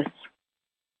Vegas.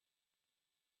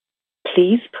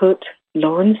 Please put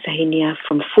Lauren Zania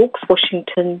from Forks,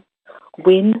 Washington,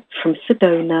 Wynn from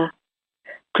Sedona,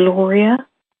 Gloria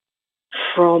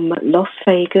from Las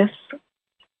Vegas,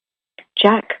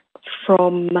 Jack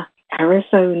from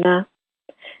Arizona,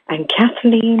 and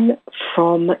Kathleen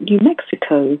from New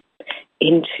Mexico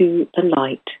into the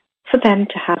light for them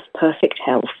to have perfect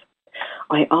health.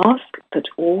 I ask that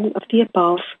all of the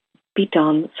above be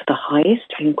done for the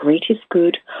highest and greatest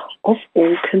good of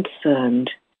all concerned.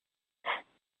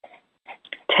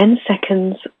 10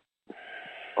 seconds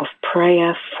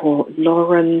prayer for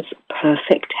Lauren's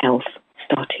perfect health,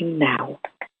 starting now.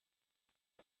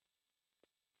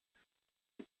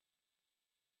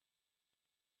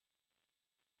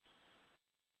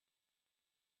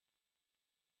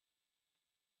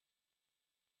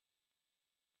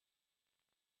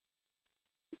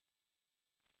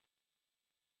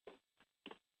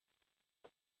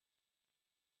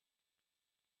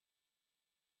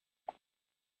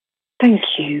 Thank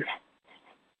you.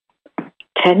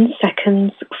 10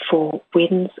 seconds for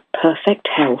Wynn's perfect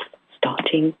health,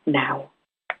 starting now.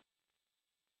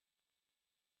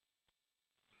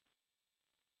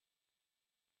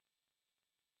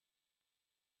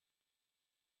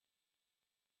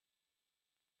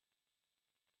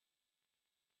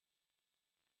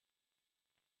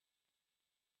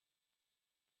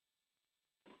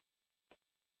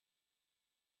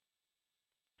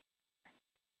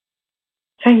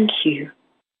 Thank you.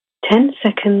 10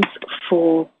 seconds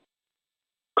for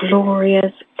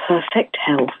Gloria's perfect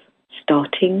health,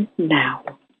 starting now.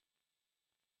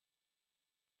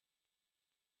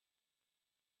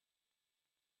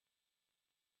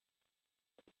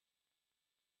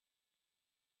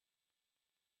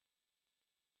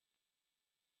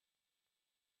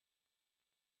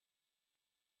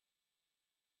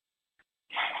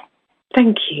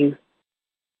 Thank you.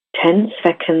 10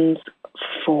 seconds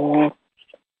for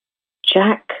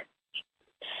Jack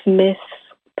Smith's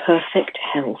perfect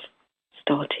health,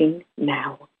 starting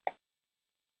now.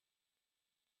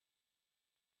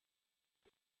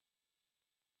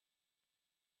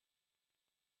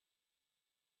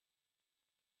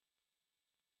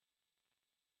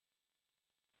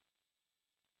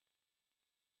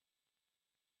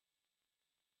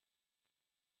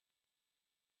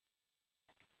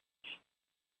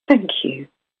 Thank you.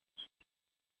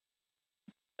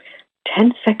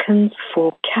 10 seconds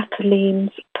for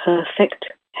Kathleen's perfect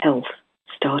health,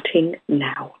 starting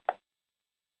now.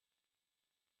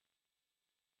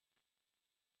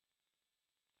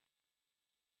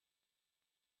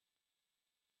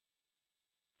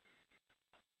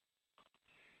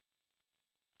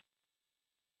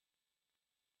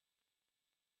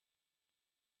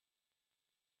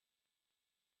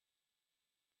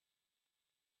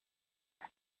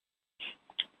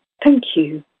 Thank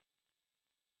you.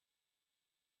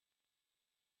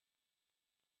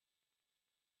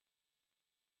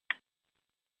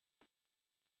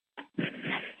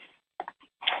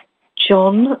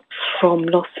 John from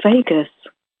Las Vegas,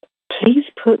 please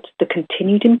put the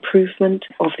continued improvement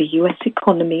of the U.S.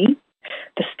 economy,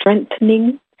 the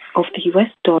strengthening of the U.S.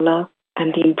 dollar,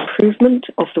 and the improvement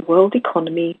of the world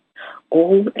economy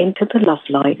all into the love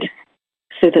light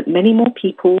so that many more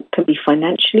people can be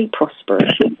financially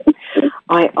prosperous.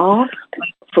 I ask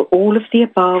for all of the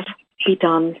above be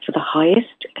done for the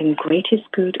highest and greatest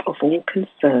good of all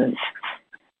concerned.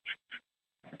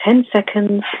 10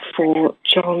 seconds for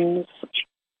John's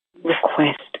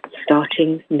request,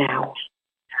 starting now.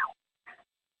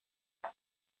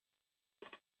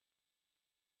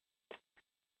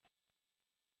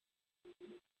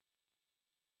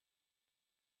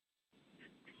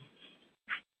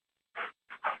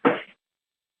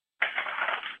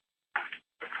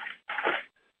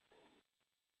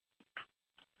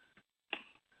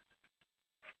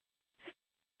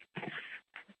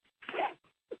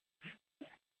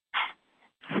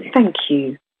 Thank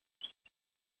you.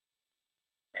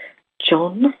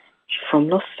 John from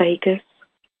Las Vegas,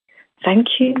 thank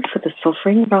you for the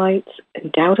sovereign rights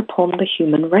endowed upon the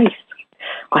human race.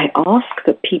 I ask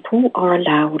that people are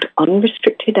allowed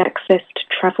unrestricted access to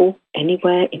travel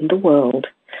anywhere in the world.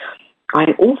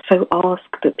 I also ask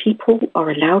that people are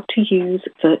allowed to use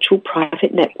virtual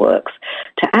private networks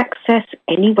to access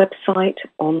any website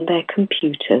on their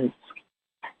computers.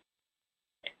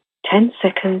 10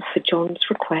 seconds for John's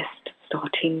request,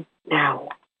 starting now.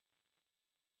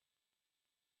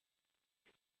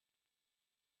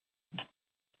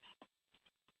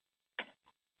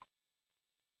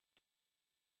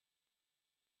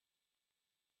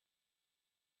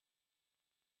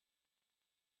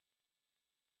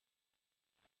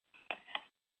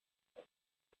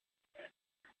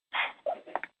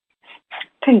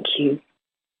 Thank you.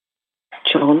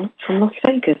 John from Las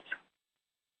Vegas.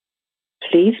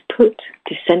 Please put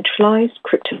decentralized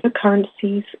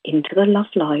cryptocurrencies into the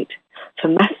love light for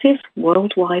massive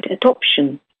worldwide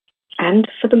adoption and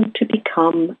for them to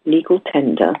become legal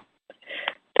tender.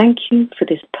 Thank you for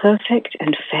this perfect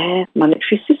and fair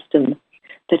monetary system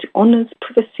that honors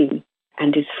privacy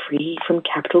and is free from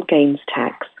capital gains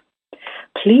tax.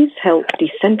 Please help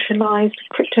decentralized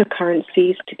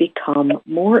cryptocurrencies to become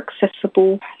more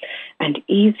accessible and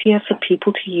easier for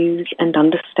people to use and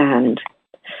understand.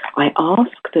 I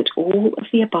ask that all of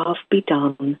the above be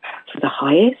done for the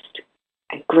highest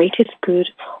and greatest good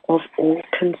of all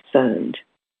concerned.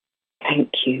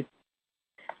 Thank you.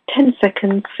 10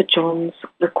 seconds for John's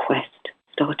request,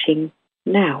 starting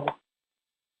now.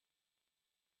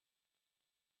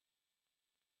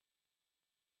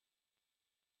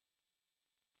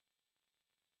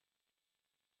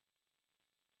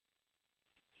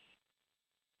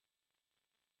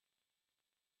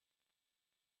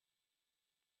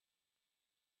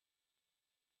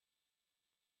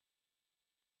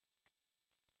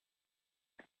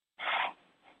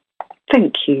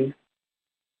 Thank you.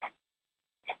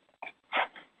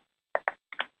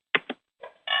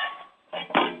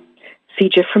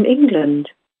 Fija from England.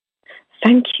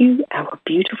 Thank you, our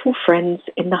beautiful friends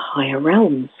in the higher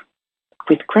realms.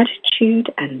 With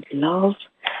gratitude and love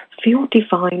for your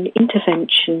divine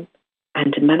intervention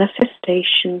and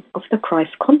manifestation of the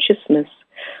Christ consciousness,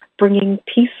 bringing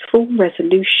peaceful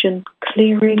resolution,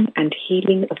 clearing and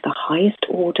healing of the highest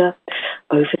order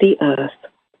over the earth.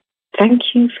 Thank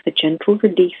you for the gentle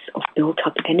release of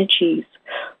built-up energies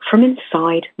from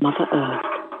inside Mother Earth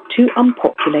to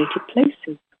unpopulated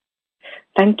places.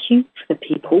 Thank you for the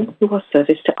people who are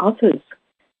service to others,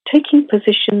 taking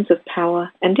positions of power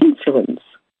and influence.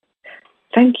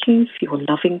 Thank you for your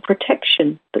loving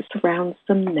protection that surrounds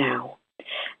them now,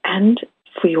 and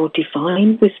for your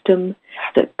divine wisdom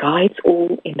that guides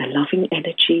all in the loving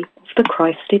energy of the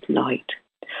Christed light,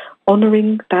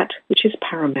 honoring that which is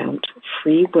paramount,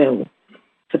 free will,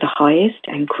 for the highest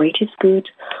and greatest good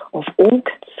of all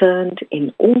concerned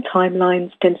in all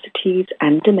timelines, densities,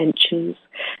 and dimensions,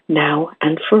 now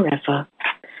and forever.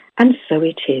 And so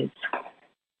it is.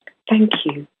 Thank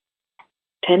you.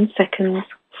 10 seconds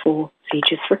for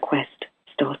Fija's request,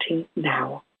 starting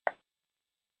now.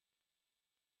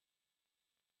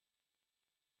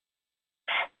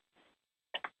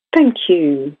 Thank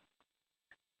you.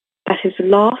 That is the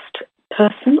last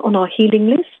person on our healing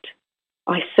list.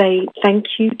 I say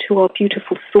thank you to our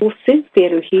beautiful sources, the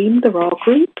Elohim, the Ra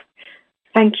group.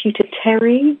 Thank you to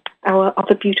Terry, our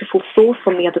other beautiful source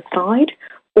on the other side,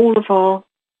 all of our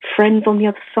friends on the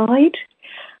other side,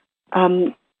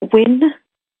 Wynn,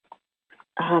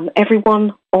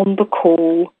 everyone on the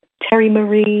call, Terry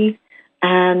Marie,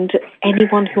 and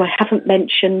anyone who I haven't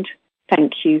mentioned,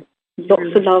 thank you.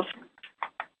 Lots of love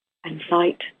and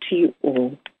light to you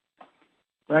all.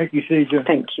 Thank you, Fija.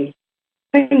 Thank you.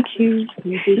 Thank you.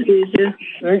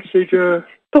 Thanks, Fija.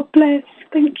 God bless.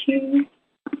 Thank you.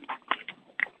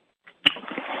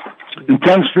 And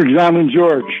thanks for John and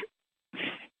George.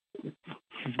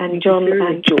 And John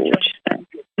and George.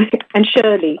 And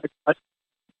Shirley.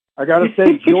 I got to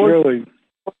say, George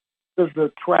does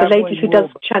the traveling. The lady who does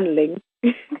channeling.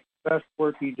 Best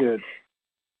work he did.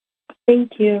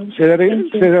 Thank you. Say that again.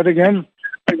 Say that again.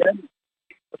 The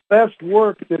best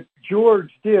work that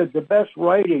George did, the best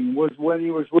writing, was when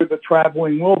he was with the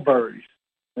Traveling Wilburys,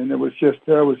 and it was just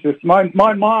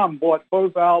my mom bought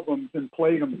both albums and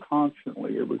played them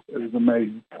constantly. It was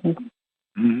amazing.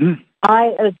 Mm-hmm.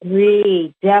 I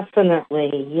agree,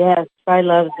 definitely. Yes, I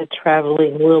love the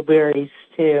Traveling Wilburys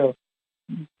too.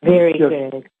 Very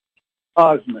good.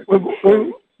 Cosmic.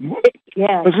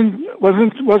 Yeah.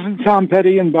 Wasn't Tom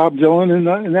Petty and Bob Dylan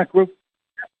in that group?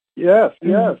 Yes,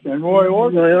 and Roy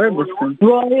Orbison.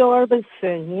 Roy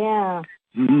Orbison, yeah.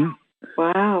 Mm-hmm.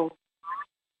 Wow.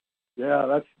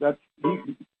 Yeah, that's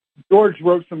George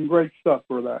wrote some great stuff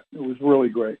for that. It was really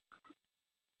great.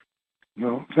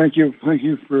 No, thank you for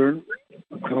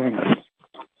calling us.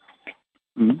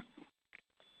 Mm-hmm.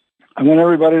 I want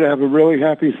everybody to have a really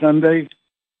happy Sunday,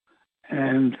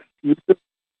 and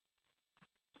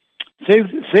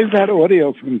save that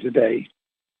audio from today.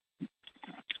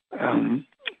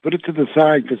 Put it to the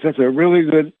side, because that's a really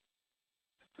good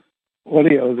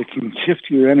audio that can shift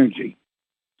your energy.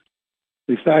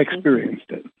 At least I experienced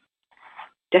it.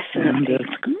 Definitely. And it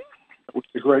was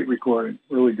a great recording.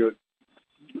 Really good.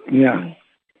 Yeah.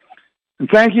 And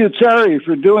thank you, Terry,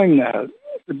 for doing that,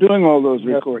 for doing all those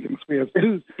recordings. We have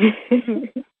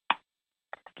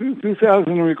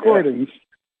 2,000 recordings.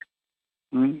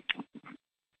 Mm-hmm.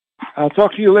 I'll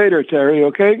talk to you later, Terry,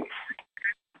 okay?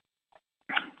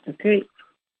 Okay.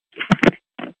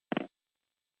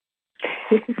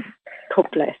 God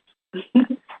bless.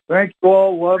 Thank you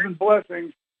all. Love and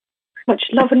blessings. Much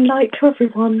love and light to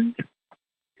everyone.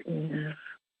 Yeah.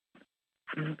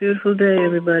 Have a beautiful day,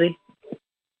 everybody. God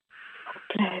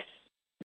bless.